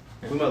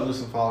 We might lose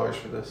some followers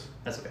for this.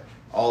 That's okay.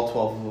 All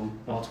 12 of them.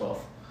 All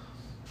 12.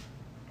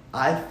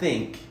 I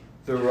think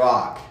The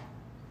Rock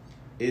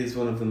is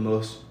one of the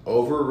most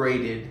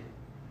overrated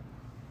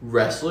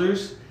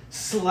wrestlers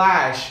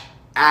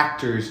 /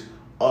 actors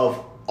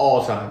of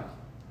all time.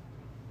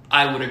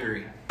 I would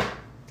agree.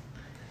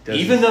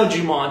 Even though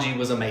Jumanji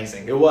was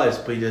amazing. It was,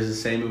 but he does the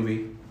same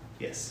movie.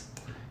 Yes.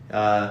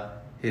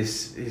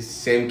 His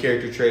same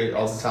character trait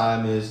all the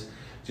time is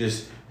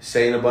just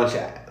saying a bunch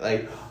of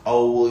like,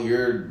 oh, well,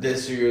 you're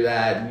this or you're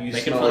that, and you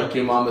Making smell fun like of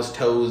your people. mama's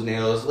toes,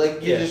 nails.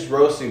 Like, you're just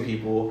roasting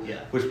people. Yeah.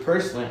 Which,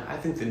 personally, I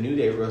think the New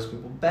Day roast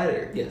people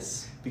better.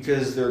 Yes.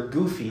 Because they're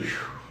goofy,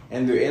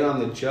 and they're in on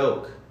the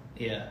joke.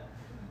 Yeah.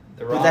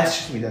 The But Rock. that's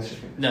just me.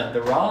 No,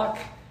 The Rock.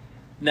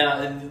 Now,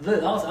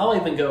 I'll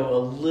even go a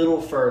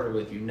little further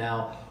with you.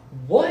 Now,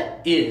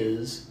 what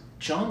is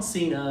John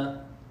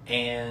Cena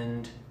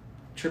and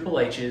Triple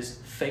H's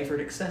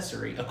favorite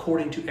accessory,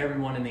 according to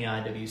everyone in the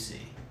IWC?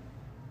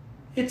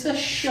 It's a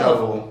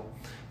shovel.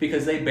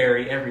 Because they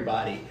bury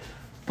everybody.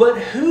 But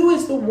who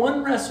is the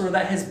one wrestler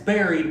that has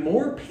buried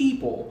more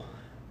people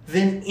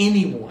than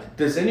anyone?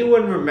 Does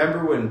anyone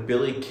remember when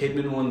Billy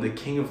Kidman won the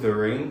King of the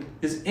Ring?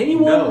 Does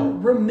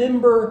anyone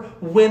remember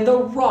when The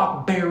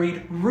Rock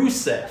buried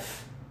Rusev?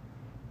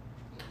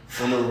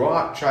 When The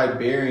Rock tried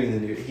burying the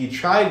New Day. He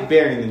tried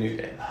burying the New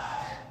Day.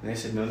 And they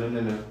said, no.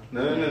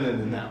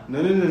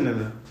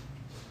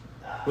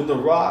 When The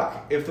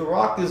Rock, if The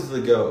Rock is the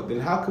GOAT,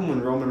 then how come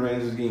when Roman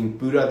Reigns was getting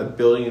booed out of the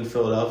building in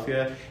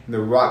Philadelphia and The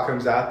Rock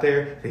comes out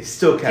there, they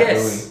still kept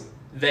going?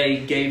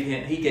 He gave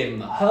him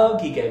the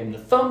hug, he gave him the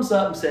thumbs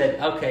up and said,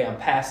 okay, I'm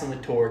passing the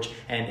torch,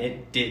 and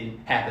it didn't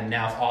happen.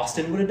 Now, if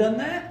Austin would have done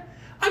that,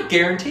 I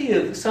guarantee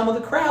you some of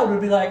the crowd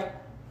would be like,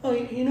 oh,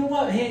 you know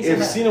what? He ain't so If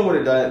bad. Cena would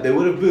have done it, they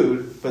would have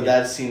booed, but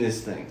that's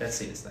Cena's thing. That's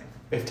Cena's thing.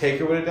 If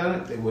Taker would have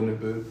done it, they wouldn't have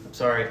booed. I'm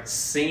sorry,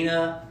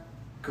 Cena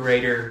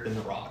greater than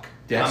The Rock.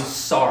 Yes. I'm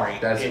sorry.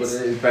 That's what it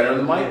is. Better on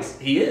the mic.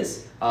 He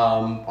is.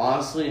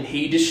 Honestly,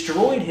 He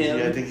destroyed him.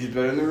 yeah, I think he's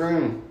better in the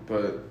ring,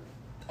 but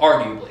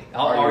Arguably.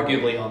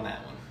 Arguably on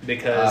that one.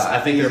 Because I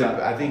think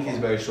he's a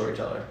better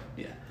storyteller.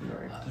 Yeah.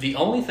 Right. The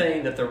only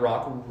thing that The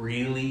Rock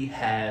really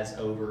has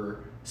over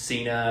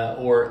Cena,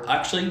 or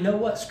actually, you know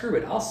what? Screw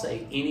it. I'll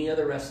say any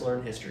other wrestler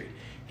in history,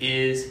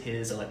 is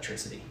his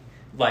electricity.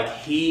 Like,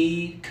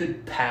 he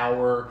could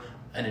power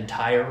an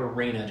entire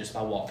arena just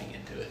by walking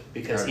into it.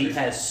 Because he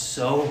has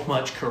so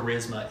much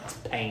charisma, it's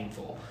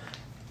painful.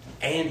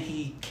 And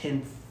he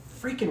can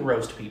freaking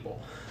roast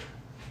people.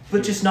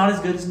 But just not as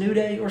good as New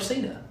Day or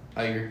Cena.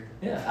 I agree.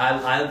 Yeah,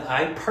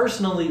 I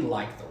personally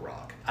like The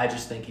Rock. I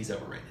just think he's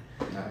overrated.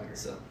 I agree.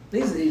 So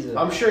he's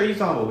I'm sure he's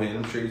a humble man.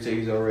 I'm sure you'd say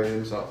he's overrated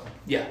himself.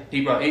 Yeah,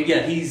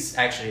 he's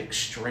actually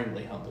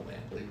extremely humble, man.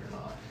 Believe it or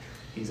not,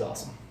 he's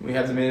awesome. We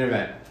have the main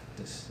event.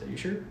 Are you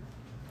sure?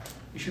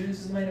 You sure this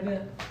is the main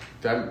event?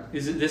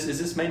 Is Is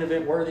this main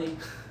event worthy?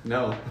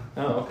 No.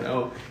 Oh, okay.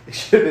 No. It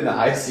should have been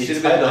the IC Should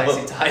have title. been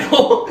the IC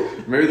title.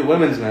 Maybe the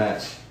women's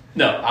match.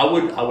 No, I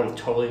would have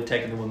totally have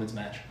taken the women's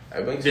match.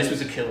 I think This so.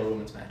 was a killer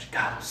women's match.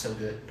 God, it was so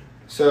good.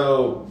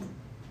 So,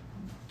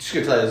 just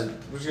gonna tell you,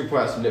 we're just gonna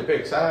point out some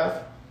nitpicks I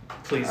have.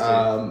 Please do.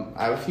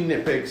 I have a few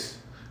nitpicks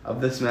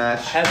of this match.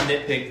 I have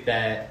nitpicked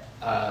that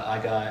I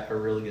got a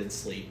really good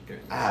sleep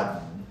during this. I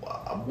have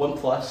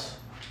 1+.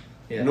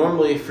 Yeah.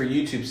 Normally, for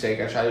YouTube's sake,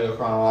 I try to go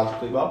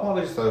chronologically, but I'll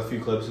probably just throw a few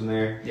clips in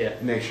there. Yeah.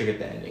 And make sure to get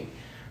the ending.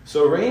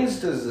 So Reigns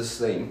does this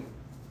thing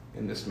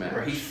in this match.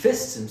 Where he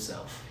fists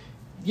himself.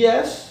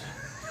 Yes,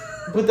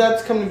 but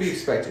that's come to be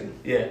expected.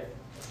 Yeah.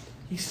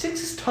 He sticks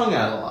his tongue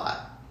out a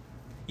lot.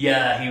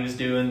 Yeah, he was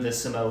doing the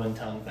Samoan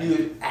tongue thing. He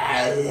would,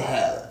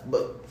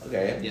 but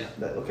okay. Yeah.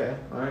 Okay.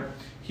 All right.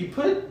 He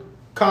put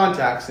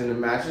contacts in the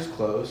match's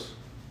clothes.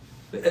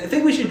 I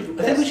think we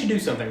should do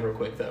something real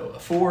quick though.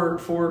 For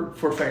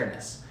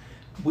fairness,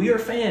 we are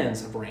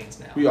fans of Reigns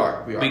now. We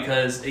are.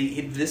 Because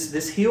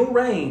this heel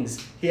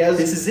Reigns.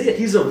 This is it.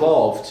 He's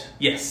evolved.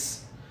 Yes.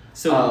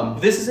 So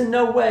this is in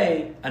no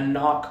way a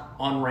knock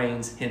on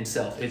Reigns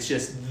himself. It's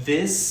just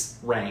this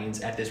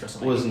Reigns at this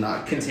WrestleMania Was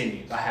not good.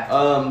 continue. I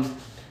have to.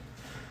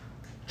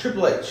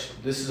 Triple H.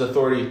 This is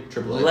authority.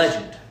 Triple H.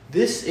 Legend.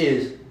 This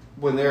is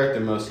when they're at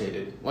their most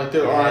hated. Like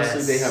they're Yes.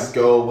 honestly, they have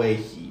go away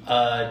heat.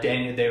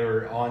 They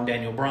were on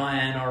Daniel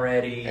Bryan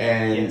already.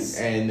 And yes.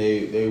 and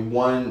they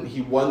won.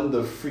 He won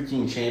the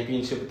freaking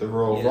championship at the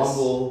Royal Yes.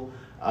 Rumble.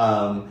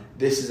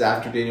 This is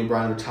after Daniel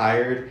Bryan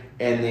retired,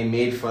 and they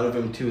made fun of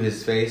him to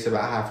his face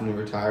about having to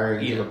retire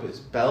and give up his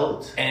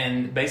belt.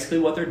 And basically,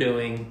 what they're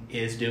doing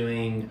is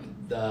doing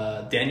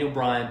the Daniel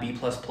Bryan B+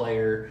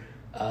 player,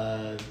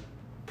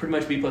 pretty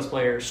much B+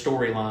 player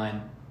storyline,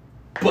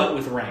 but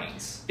with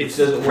Reigns. It's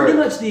doesn't pretty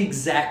work. much the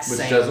exact Which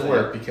same. doesn't thing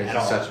work because at he's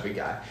all. such a big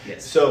guy.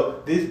 Yes.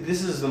 So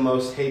this is the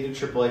most hated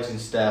Triple H and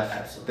Steph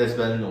Absolutely. that's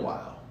been in a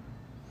while.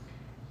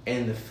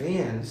 And the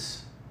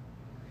fans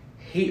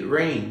hate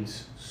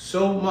Reigns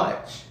so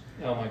much.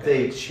 Oh my god.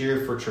 They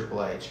cheer for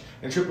Triple H.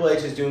 And Triple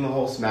H is doing the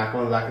whole smack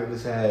on the back of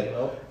his head.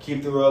 Oh,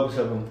 keep the ropes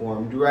open for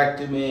him. Direct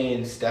him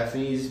in.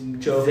 Stephanie's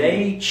joking.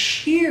 They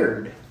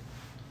cheered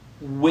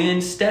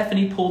when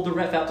Stephanie pulled the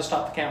ref out to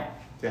stop the count.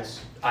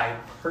 Yes. I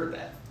heard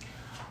that.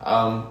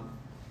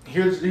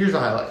 Here's the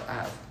highlight I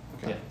have.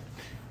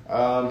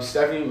 Okay.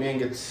 Stephanie McMahon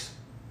gets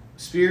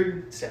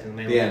speared.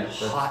 Stephanie The McMahon end. was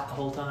hot the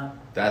whole time.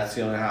 That's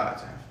the only highlight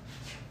I have.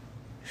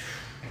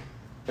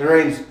 And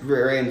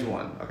Reigns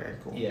won. Okay,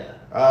 cool. Yeah.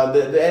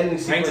 The ending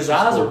sequence. Reigns'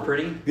 eyes cool. are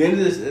pretty. The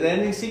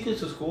ending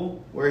sequence was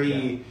cool, where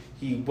he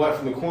went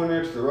from the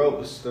corner to the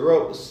ropes,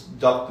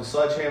 ducked the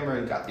sledgehammer,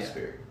 and got the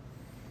spear.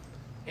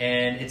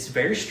 And it's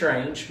very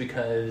strange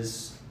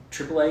because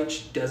Triple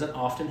H doesn't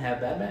often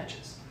have bad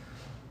matches.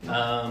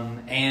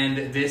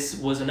 And this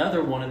was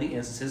another one of the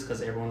instances,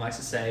 because everyone likes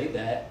to say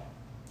that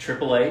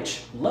Triple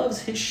H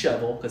loves his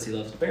shovel because he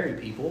loves to bury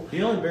people.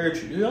 He only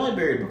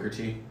buried Booker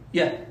T.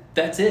 Yeah,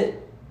 that's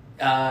it.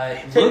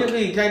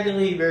 Technically,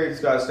 he buried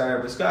Scott Steiner,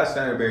 but Scott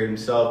Steiner buried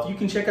himself. You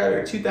can check out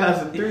our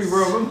 2003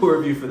 Royal Rumble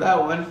review for that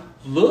one.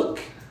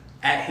 Look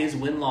at his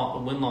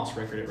win-loss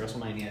record at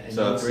WrestleMania. And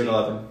so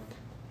 3-11.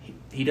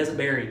 He doesn't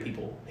bury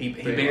people.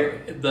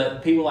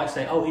 But people like to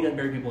say, "Oh, he doesn't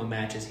bury people in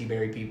matches. He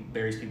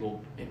buries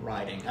people in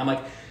writing." I'm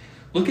like,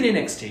 look at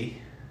NXT.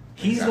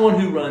 He's the one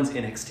who runs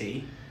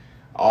NXT.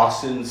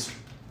 Austin's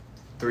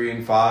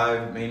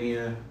 3-5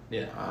 Mania.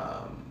 Yeah.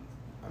 I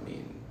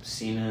mean,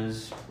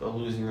 Cena's a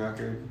losing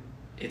record.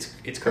 It's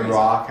crazy. The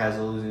Rock has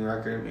a losing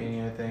record at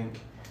Mania, I think.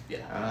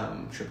 Yeah.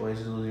 Triple H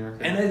has a losing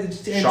record. And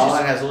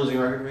Shawn has a losing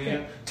record at Mania.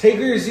 Yeah.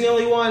 Taker is the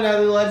only one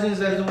out of the Legends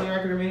that has a losing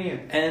record at Mania.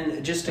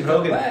 And just to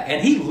go back,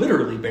 and he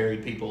literally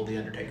buried people, The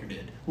Undertaker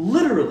did.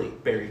 Literally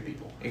buried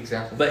people.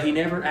 Exactly. But he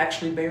never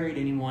actually buried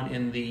anyone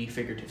in the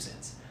figurative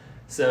sense.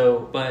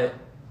 So, but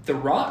The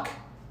Rock,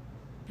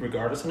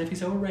 regardless of if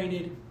he's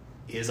overrated,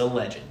 is a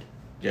legend.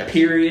 Yes.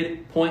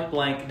 Period. Point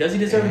blank. Does he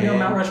deserve to be on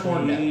Mount Rushmore?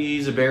 No.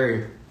 He's a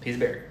barrier. He's a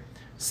barrier.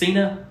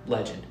 Cena,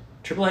 legend.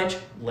 Triple H,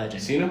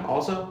 legend. Cena,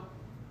 also,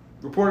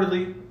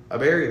 reportedly, a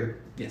barrier.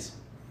 Yes.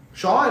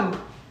 Shawn,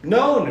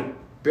 known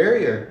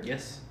barrier.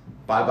 Yes.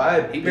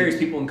 Bye-bye. He buries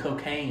people in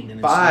cocaine and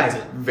then Bye.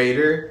 smells it.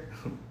 Vader,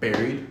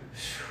 buried.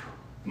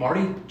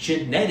 Marty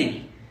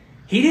Jannetty.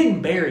 He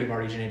didn't bury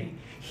Marty Jannetty.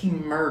 He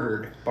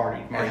murdered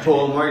Marty Jannetty.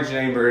 Well, Marty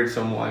Jannetty murdered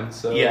someone,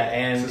 so... Yeah,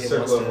 and it's it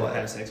wants to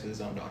have sex with his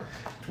own daughter.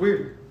 It's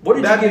weird. What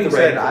did you give the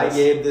rating? I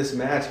gave this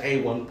match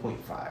a 1.5.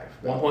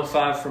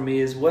 1.5 for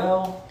me as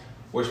well.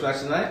 Worst match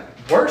of the night?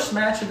 Worst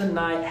match of the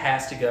night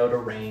has to go to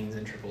Reigns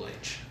and Triple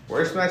H.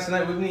 Worst match of the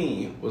night with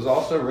me was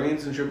also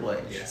Reigns and Triple H.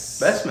 Yes.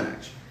 Best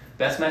match?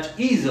 Best match,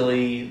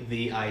 easily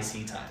the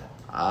IC title.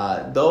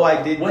 Though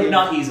I did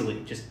not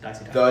easily, just IC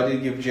title. Though I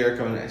did give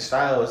Jericho and Edge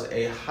Styles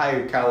a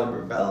higher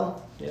caliber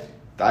bell. Yeah.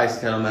 The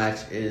IC title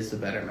match is the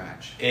better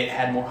match. It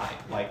had more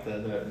hype. Like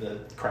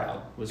the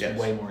crowd was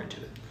way more into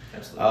it.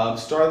 Absolutely.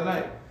 Star of the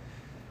night.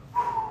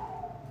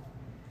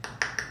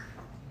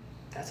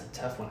 That's a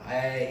tough one.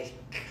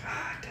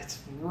 God, that's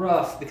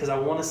rough because I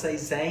want to say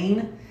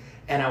Zayn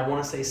and I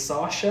want to say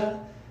Sasha.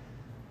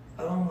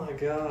 Oh my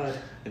God.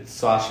 It's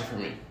Sasha for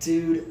me.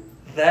 Dude,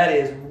 that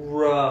is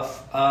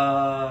rough.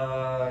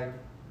 I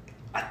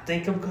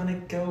think I'm going to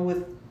go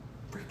with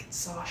freaking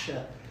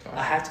Sasha.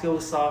 I have to go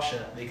with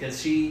Sasha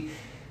because she...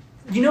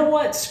 You know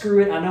what? Screw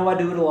it. I know I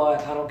do it a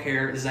lot. I don't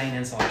care. Zayn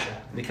and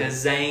Sasha.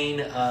 Because Zayn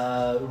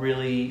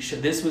really...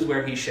 This was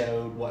where he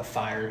showed what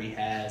fire he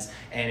has.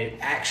 And it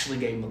actually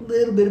gave him a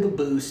little bit of a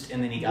boost.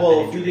 And then he got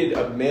Well, if we did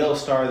a male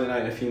star of the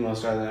night and a female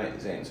star of the night,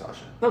 Zayn and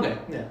Sasha. Okay.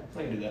 Yeah.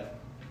 I can do that.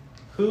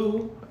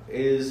 Who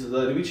is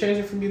the... Did we change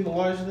it from being the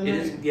larger than the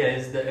night?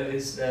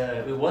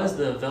 It was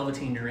the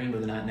Velveteen Dream of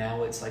the night.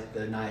 Now it's like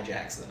the Nia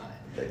Jax of the night.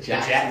 The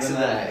Jax of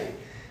the night.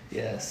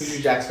 Yes. Who's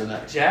your Jax of the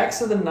night?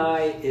 Jax of the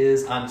night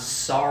is, I'm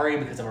sorry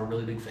because I'm a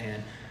really big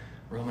fan,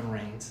 Roman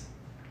Reigns.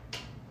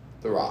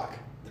 The Rock.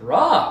 The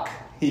Rock.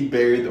 He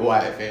buried the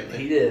Wyatt family.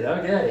 He did.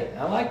 Okay.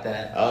 I like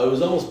that. It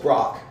was almost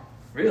Brock.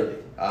 Really?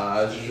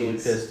 I was just really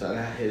pissed on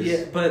his...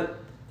 Yeah, but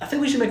I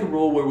think we should make a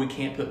rule where we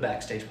can't put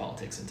backstage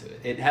politics into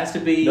it. It has to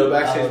be... No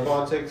backstage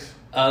politics?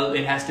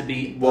 It has to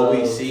be... What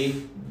we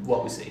see?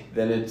 What we see.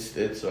 Then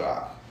it's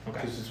Rock.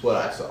 Okay. Because it's what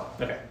I saw.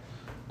 Okay.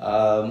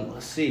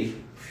 Let's see.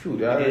 Shoot,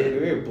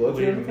 did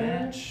we did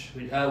match?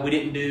 We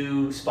didn't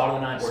do Spot of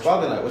the Night.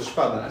 Spot of the Night. What's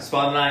Spot of the Night?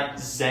 Spot of the Night,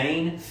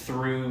 Zayn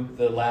through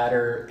the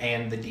ladder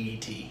and the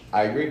DDT.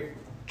 I agree.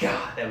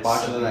 God, that was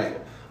Botch so of the Night.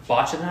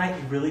 Botch of the Night,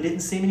 you really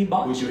didn't see many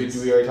botches.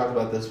 We already talked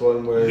about this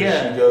one where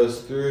she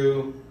goes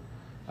through,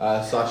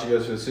 Sasha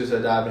goes for the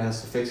suicide dive and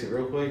has to fix it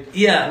real quick.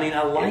 Yeah, I mean,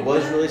 I like it. It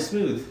was really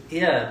smooth.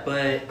 Yeah,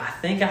 but I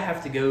think I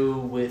have to go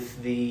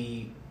with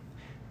the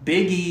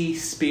Big E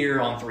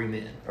spear on 3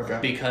 men. Okay.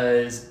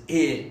 Because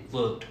it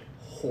looked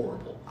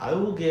horrible. I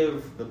will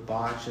give the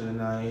botch of the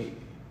night...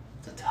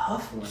 It's a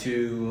tough one.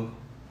 To...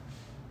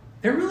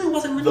 There really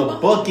wasn't many The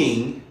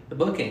booking. The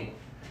booking.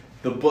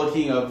 The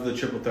booking of the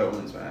Triple Threat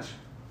Women's match.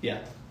 Yeah.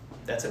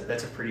 That's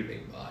a pretty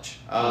big botch.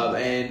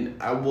 And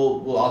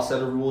I'll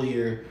set a rule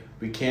here.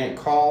 We can't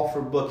call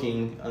for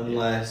booking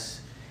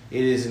unless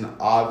it is an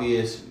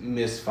obvious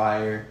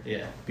misfire.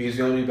 Yeah. Because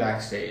we only do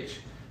backstage.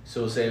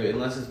 So we'll say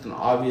unless it's an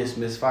obvious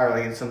misfire,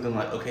 like it's something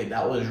like, okay,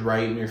 that was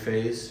right in your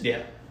face.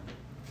 Yeah.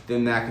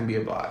 Then that can be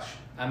a botch.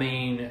 I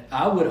mean,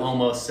 I would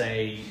almost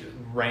say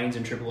Reigns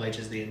and Triple H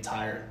is the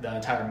entire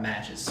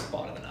match is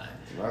Spot of the Night.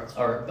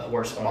 Or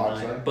worst Spot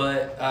of the Night.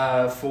 But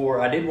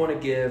I did want to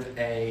give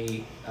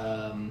a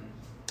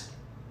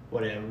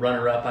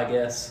runner-up, I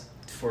guess,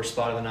 for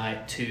Spot of the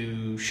Night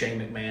to Shane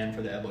McMahon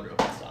for the elbow drop.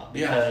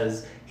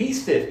 because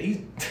he's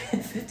 50.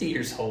 He's 50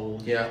 years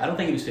old. Yeah. I don't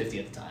think he was 50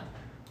 at the time.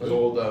 He was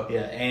old though.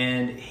 Yeah,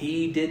 and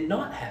he did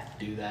not have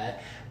to do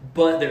that.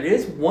 But there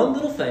is one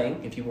little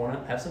thing, if you want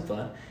to have some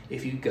fun,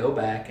 if you go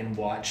back and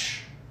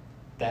watch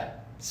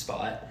that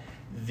spot,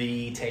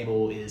 the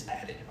table is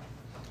padded.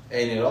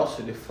 And it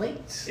also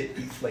deflates. It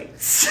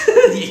deflates.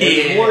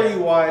 The more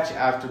you watch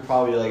after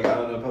probably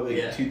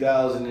probably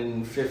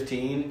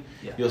 2015,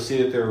 you'll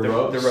see that there are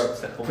ropes. The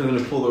ropes that pull for them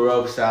to pull the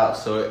ropes out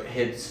so it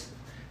hits.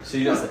 So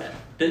you What's that?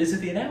 Is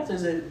it the announcer?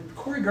 Is it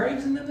Corey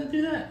Graves and them that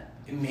do that?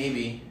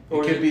 Maybe.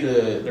 Or it could be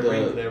the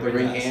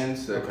ring guys.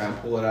 hands that kind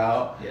of pull it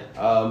out. Yeah.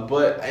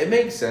 But it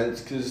makes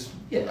sense because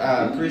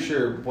I'm pretty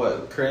sure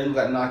Kurt Angle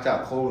got knocked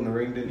out cold when the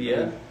ring didn't.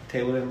 Yeah. The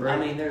table didn't break. I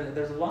mean,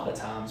 there's a lot of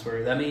times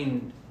where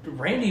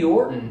Randy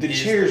Orton. The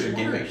chairs are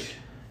gimmicked.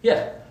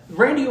 Yeah.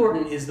 Randy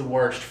Orton is the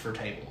worst for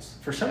tables.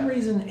 For some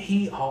reason,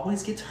 he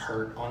always gets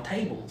hurt on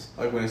tables.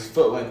 Like when his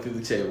foot went through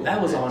the table.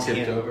 That was on tipped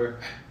him. over.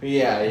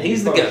 Yeah.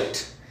 He's the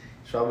GOAT.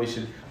 Probably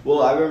should.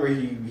 Well, I remember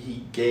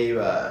he gave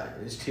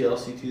his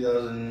TLC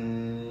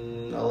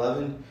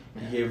 2011.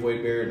 He gave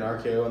Wade Barrett an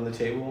RKO on the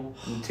table,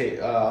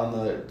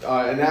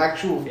 on an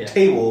actual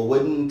table,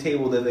 wooden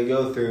table that they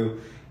go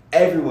through.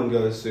 Everyone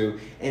goes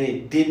through, and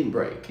it didn't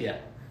break. Yeah.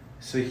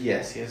 So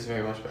yes, he has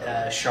very much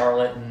better.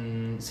 Charlotte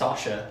and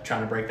Sasha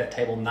trying to break that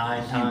table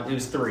 9 times. It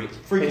was 3.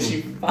 Freaking and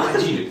she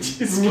finally just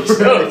threw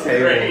so the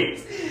table.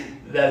 great.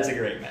 That's a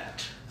great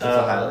match. That's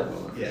a highlight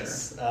moment.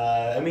 Yes.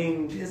 I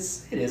mean, it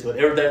is what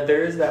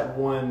there is that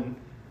one.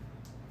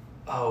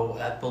 Oh,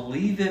 I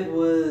believe it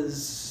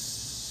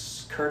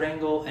was Kurt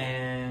Angle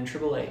and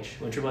Triple H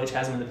when Triple H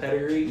has him in the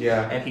pedigree.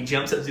 Yeah. And he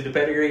jumps up to the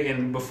pedigree,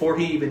 and before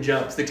he even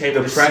jumps, the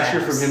table. The pressure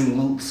from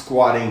him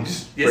squatting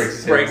just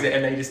breaks it,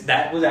 and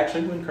that was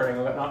actually when Kurt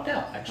Angle got knocked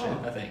out. Actually,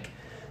 I think.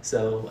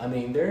 So I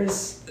mean,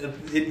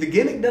 the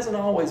gimmick doesn't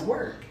always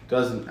work.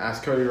 Doesn't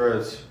ask Cody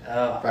Rhodes.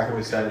 Back of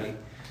his head.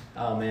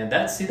 Oh man,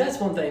 that's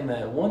one thing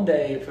that one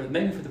day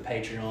maybe for the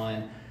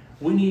Patreon,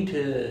 we need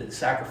to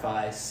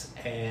sacrifice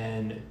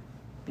and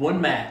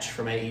one match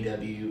from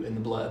AEW in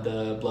the Blood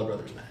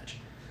Brothers match.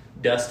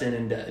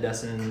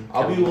 Dustin.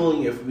 I'll be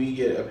willing if we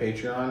get a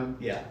Patreon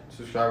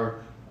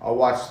subscriber. I'll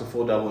watch the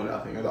full Double or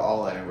Nothing or the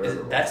All In or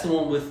whatever. That's the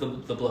one with the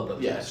Blood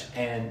Brothers match.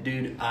 And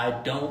dude,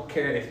 I don't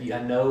care if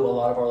I know a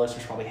lot of our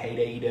listeners probably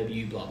hate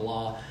AEW, blah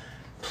blah.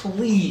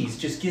 Please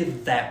just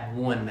give that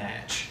one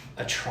match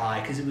a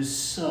try because it was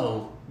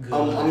so good.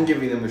 I'm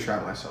giving them a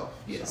try myself.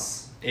 Yes.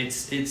 So.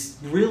 It's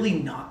really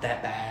not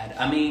that bad.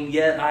 I mean,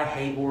 I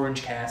hate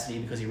Orange Cassidy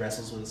because he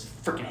wrestles with his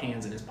freaking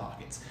hands in his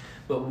pockets.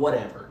 But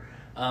whatever.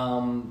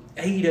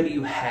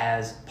 AEW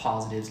has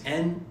positives,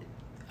 and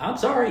I'm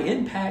sorry,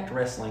 Impact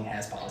Wrestling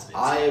has positives.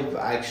 I've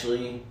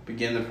actually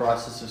begun the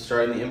process of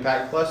starting the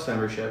Impact Plus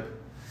membership.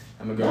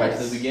 I'm going to go back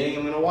to the beginning.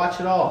 I'm going to watch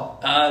it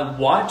all.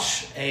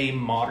 Watch a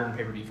modern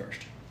pay-per-view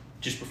first.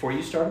 Just before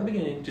you start at the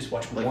beginning, just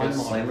watch one modern.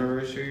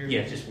 Slammiversary?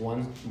 Yeah, just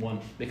one.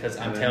 Because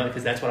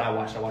because that's what I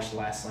watched. I watched the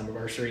last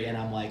Slammiversary, and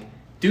I'm like,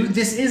 dude,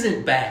 this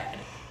isn't bad.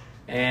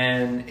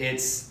 And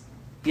it's,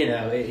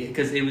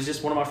 because it was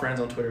just one of my friends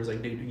on Twitter was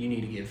like, dude, you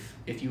need to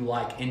if you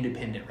like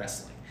independent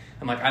wrestling.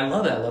 I'm like, I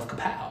love it. I love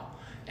Kapow.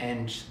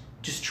 And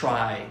just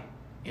try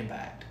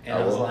Impact. And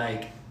I was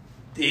like,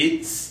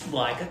 it's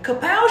like a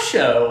Kapow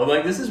show. I'm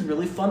like, this is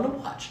really fun to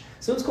watch.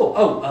 So it's cool.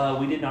 Oh,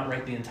 we did not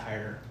rate the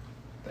entire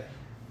thing.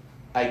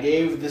 I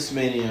gave this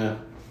Mania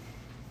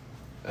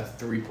a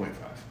 3.5.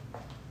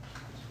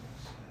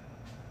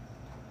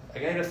 I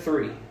got a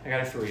 3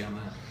 on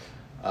that.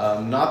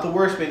 Not the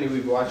worst Mania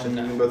we've watched. I think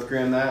we can both agree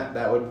on that.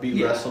 That would be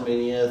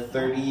WrestleMania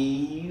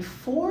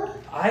 34?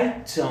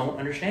 I don't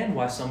understand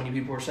why so many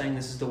people are saying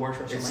this is the worst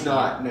WrestleMania. It's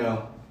not,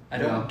 no. I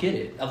don't get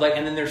it.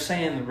 And then they're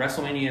saying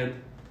WrestleMania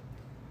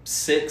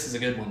 6 is a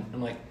good one.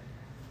 I'm like,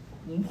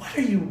 what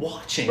are you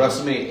watching?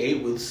 WrestleMania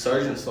 8 with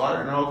Sergeant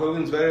Slaughter and Hulk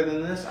Hogan's better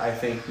than this? I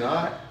think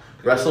not.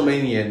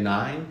 WrestleMania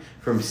 9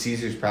 from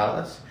Caesar's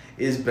Palace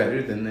is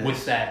better than this.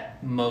 With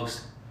that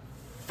most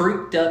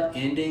freaked up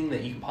ending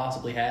that you could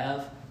possibly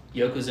have.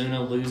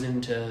 Yokozuna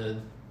losing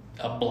to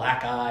a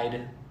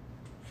black-eyed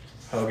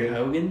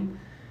Hogan.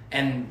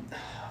 And,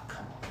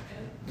 come on,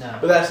 man. No.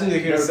 But that's neither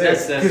here nor there.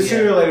 Because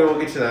sooner or later we'll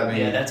get to that, man.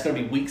 Yeah, that's going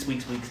to be weeks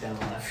down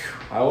the line.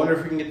 I wonder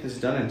if we can get this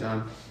done in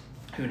time.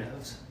 Who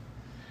knows?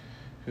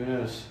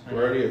 We're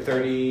already at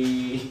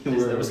 30.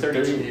 That was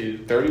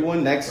 32.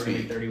 31 next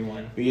week.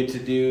 31. We get to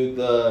do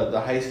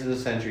the Heist of the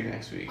Century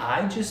next week.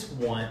 I just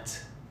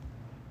want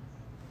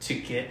to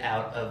get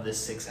out of the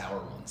 6-hour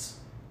ones.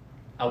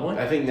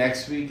 I think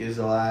next week is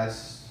the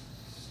last.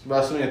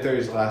 WrestleMania 30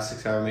 is the last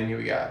 6-hour Mania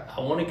we got.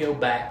 I want to go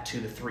back to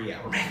the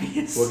 3-hour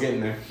Manias. We're getting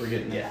there.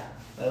 Yeah,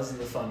 those are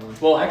the fun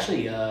ones. Well,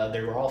 actually,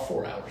 they were all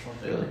 4 hours,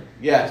 weren't they? Really?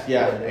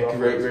 Yeah.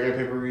 Regular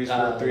pay-per-views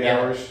were 3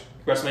 hours.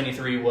 WrestleMania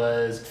 3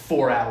 was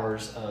 4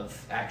 hours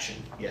of action.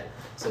 Yeah.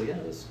 So, yeah,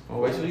 it was. Well,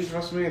 wait till you get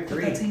WrestleMania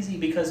 3. But that's easy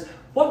because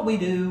what we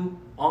do,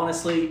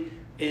 honestly,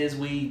 is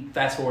we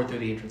fast forward through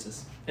the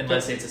entrances.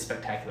 Unless it's a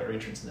spectacular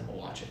entrance, and then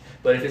we'll watch it.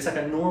 But if it's like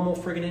a normal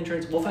friggin'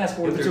 entrance, we'll fast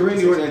forward. If it's a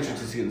Randy Orton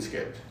entrance, it's getting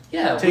skipped.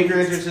 Yeah. Taker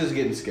entrance is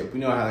getting skipped. We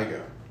know how they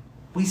go.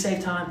 We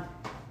save time.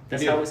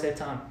 That's how we save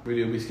time. We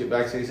do. We skip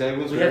backstage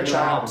segments. We have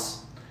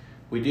jobs.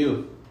 We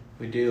do.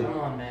 Come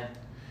on, man.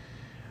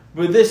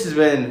 But this has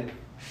been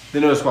the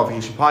No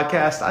Disqualification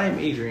Podcast. I am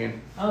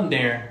Adrian. I'm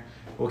Darren.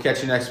 We'll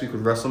catch you next week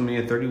with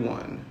WrestleMania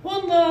 31.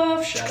 One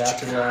love. Shout out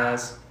to the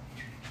guys.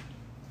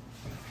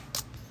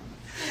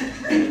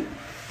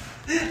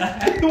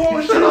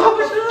 Shut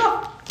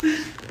off.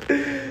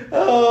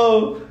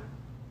 Oh.